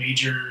like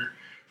major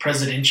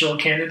presidential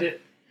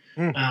candidate.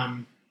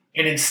 And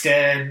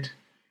instead,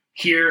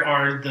 here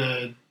are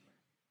the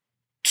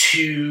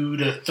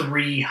 200 to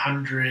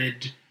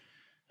 300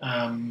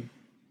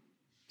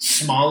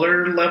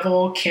 smaller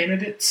level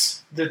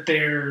candidates that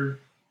they're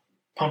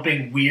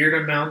pumping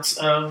weird amounts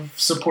of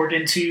support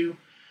into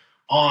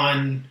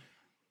on,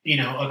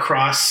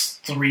 across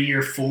 3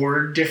 or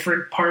 4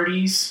 different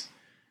parties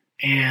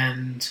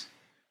and,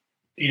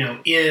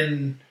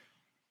 in,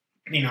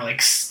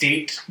 like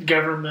state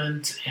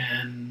government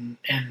and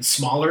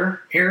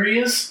smaller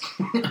areas.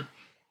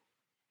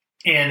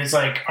 And it's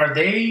like, are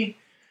they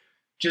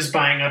just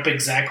buying up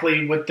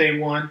exactly what they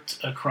want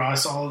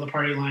across all of the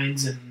party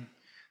lines and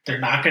they're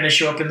not going to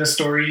show up in the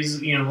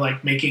stories,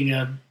 like making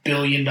 $1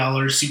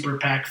 billion super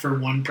PAC for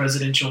one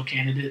presidential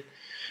candidate.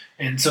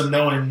 And so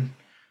no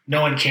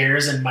one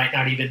cares and might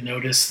not even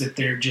notice that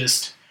they're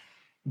just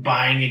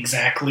buying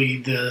exactly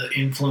the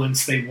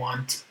influence they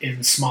want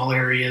in small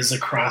areas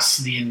across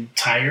the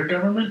entire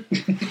government.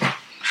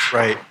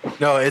 Right.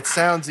 No, it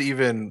sounds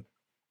even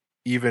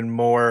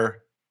more.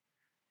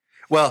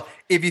 Well,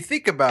 if you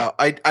think about,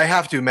 I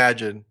have to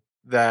imagine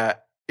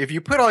that if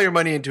you put all your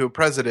money into a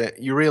president,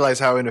 you realize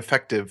how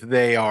ineffective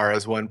they are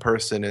as one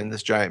person in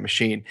this giant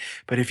machine.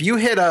 But if you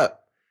hit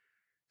up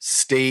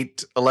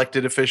state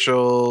elected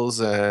officials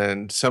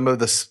and some of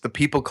the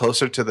people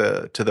closer to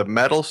the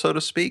metal, so to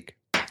speak,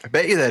 I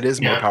bet you that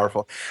is more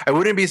powerful. I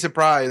wouldn't be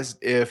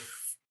surprised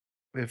if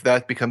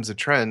that becomes a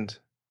trend.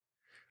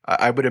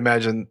 I would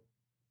imagine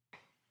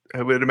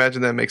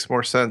that makes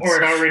more sense. Or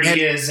it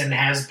already is and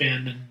has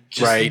been. And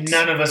just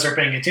none of us are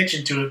paying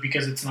attention to it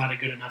because it's not a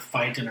good enough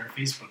fight in our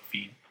Facebook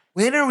feed.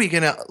 When are we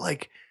gonna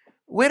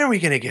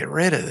get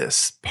rid of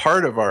this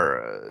part of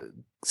our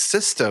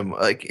system?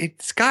 Like,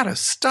 it's gotta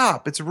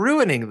stop. It's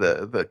ruining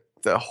the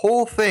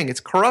whole thing. It's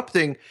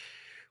corrupting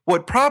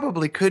what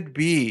probably could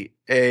be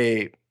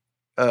a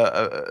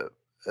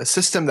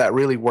system that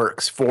really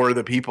works for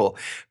the people.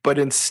 But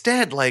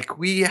instead, like,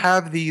 we've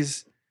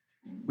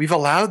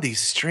allowed these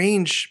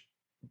strange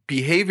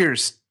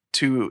behaviors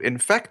to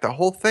infect the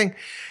whole thing.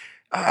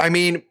 I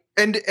mean,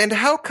 and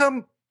how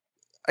come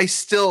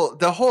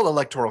the whole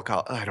electoral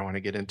I don't want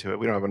to get into it.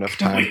 We don't have enough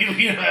time.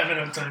 we don't have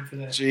enough time for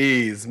that.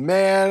 Jeez,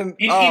 man.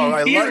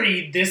 In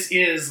theory, this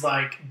is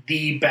like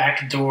the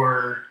back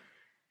door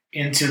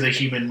into the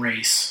human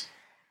race.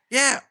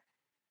 Yeah.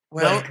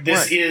 Well, like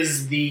this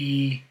is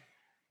the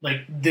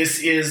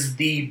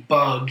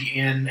bug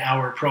in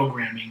our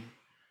programming.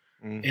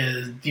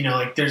 Is,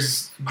 like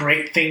there's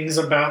great things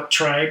about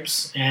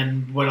tribes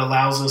and what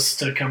allows us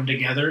to come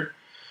together.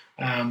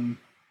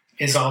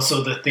 Is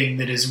also the thing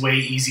that is way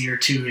easier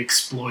to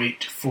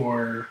exploit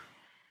for,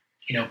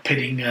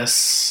 pitting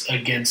us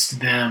against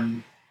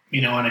them,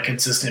 on a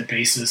consistent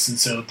basis. And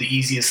so the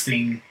easiest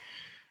thing,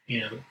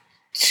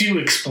 to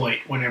exploit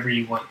whenever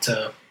you want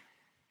to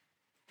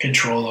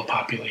control a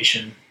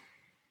population.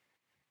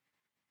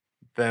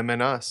 Them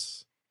and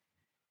us.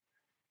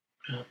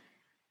 Yeah.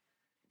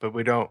 But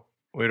we don't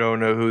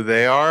know who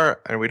they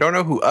are and we don't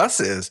know who us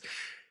is.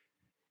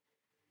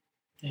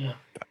 Yeah.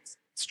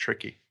 It's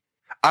tricky.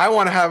 I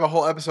want to have a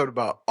whole episode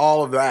about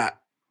all of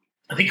that.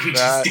 I think we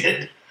just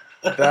did.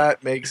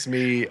 That makes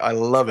me, I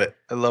love it.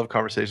 I love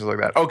conversations like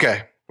that.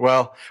 Okay.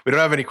 Well, we don't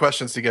have any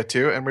questions to get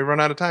to, and we run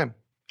out of time.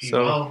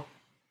 So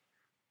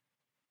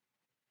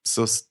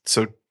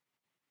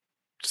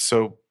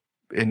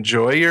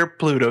enjoy your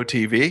Pluto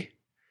TV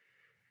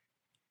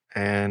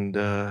and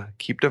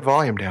keep the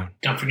volume down.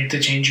 Don't forget to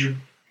change your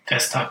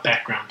desktop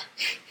background.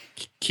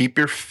 Keep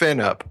your fin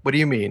up. What do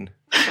you mean?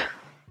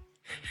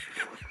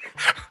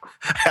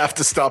 I have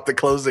to stop the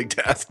closing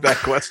to ask that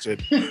question.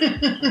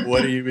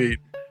 What do you mean?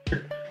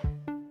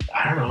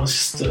 I don't know.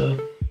 It's just a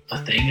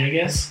thing, I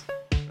guess.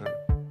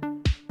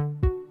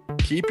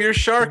 Keep your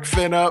shark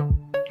fin up.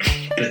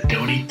 But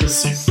don't eat the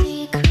soup.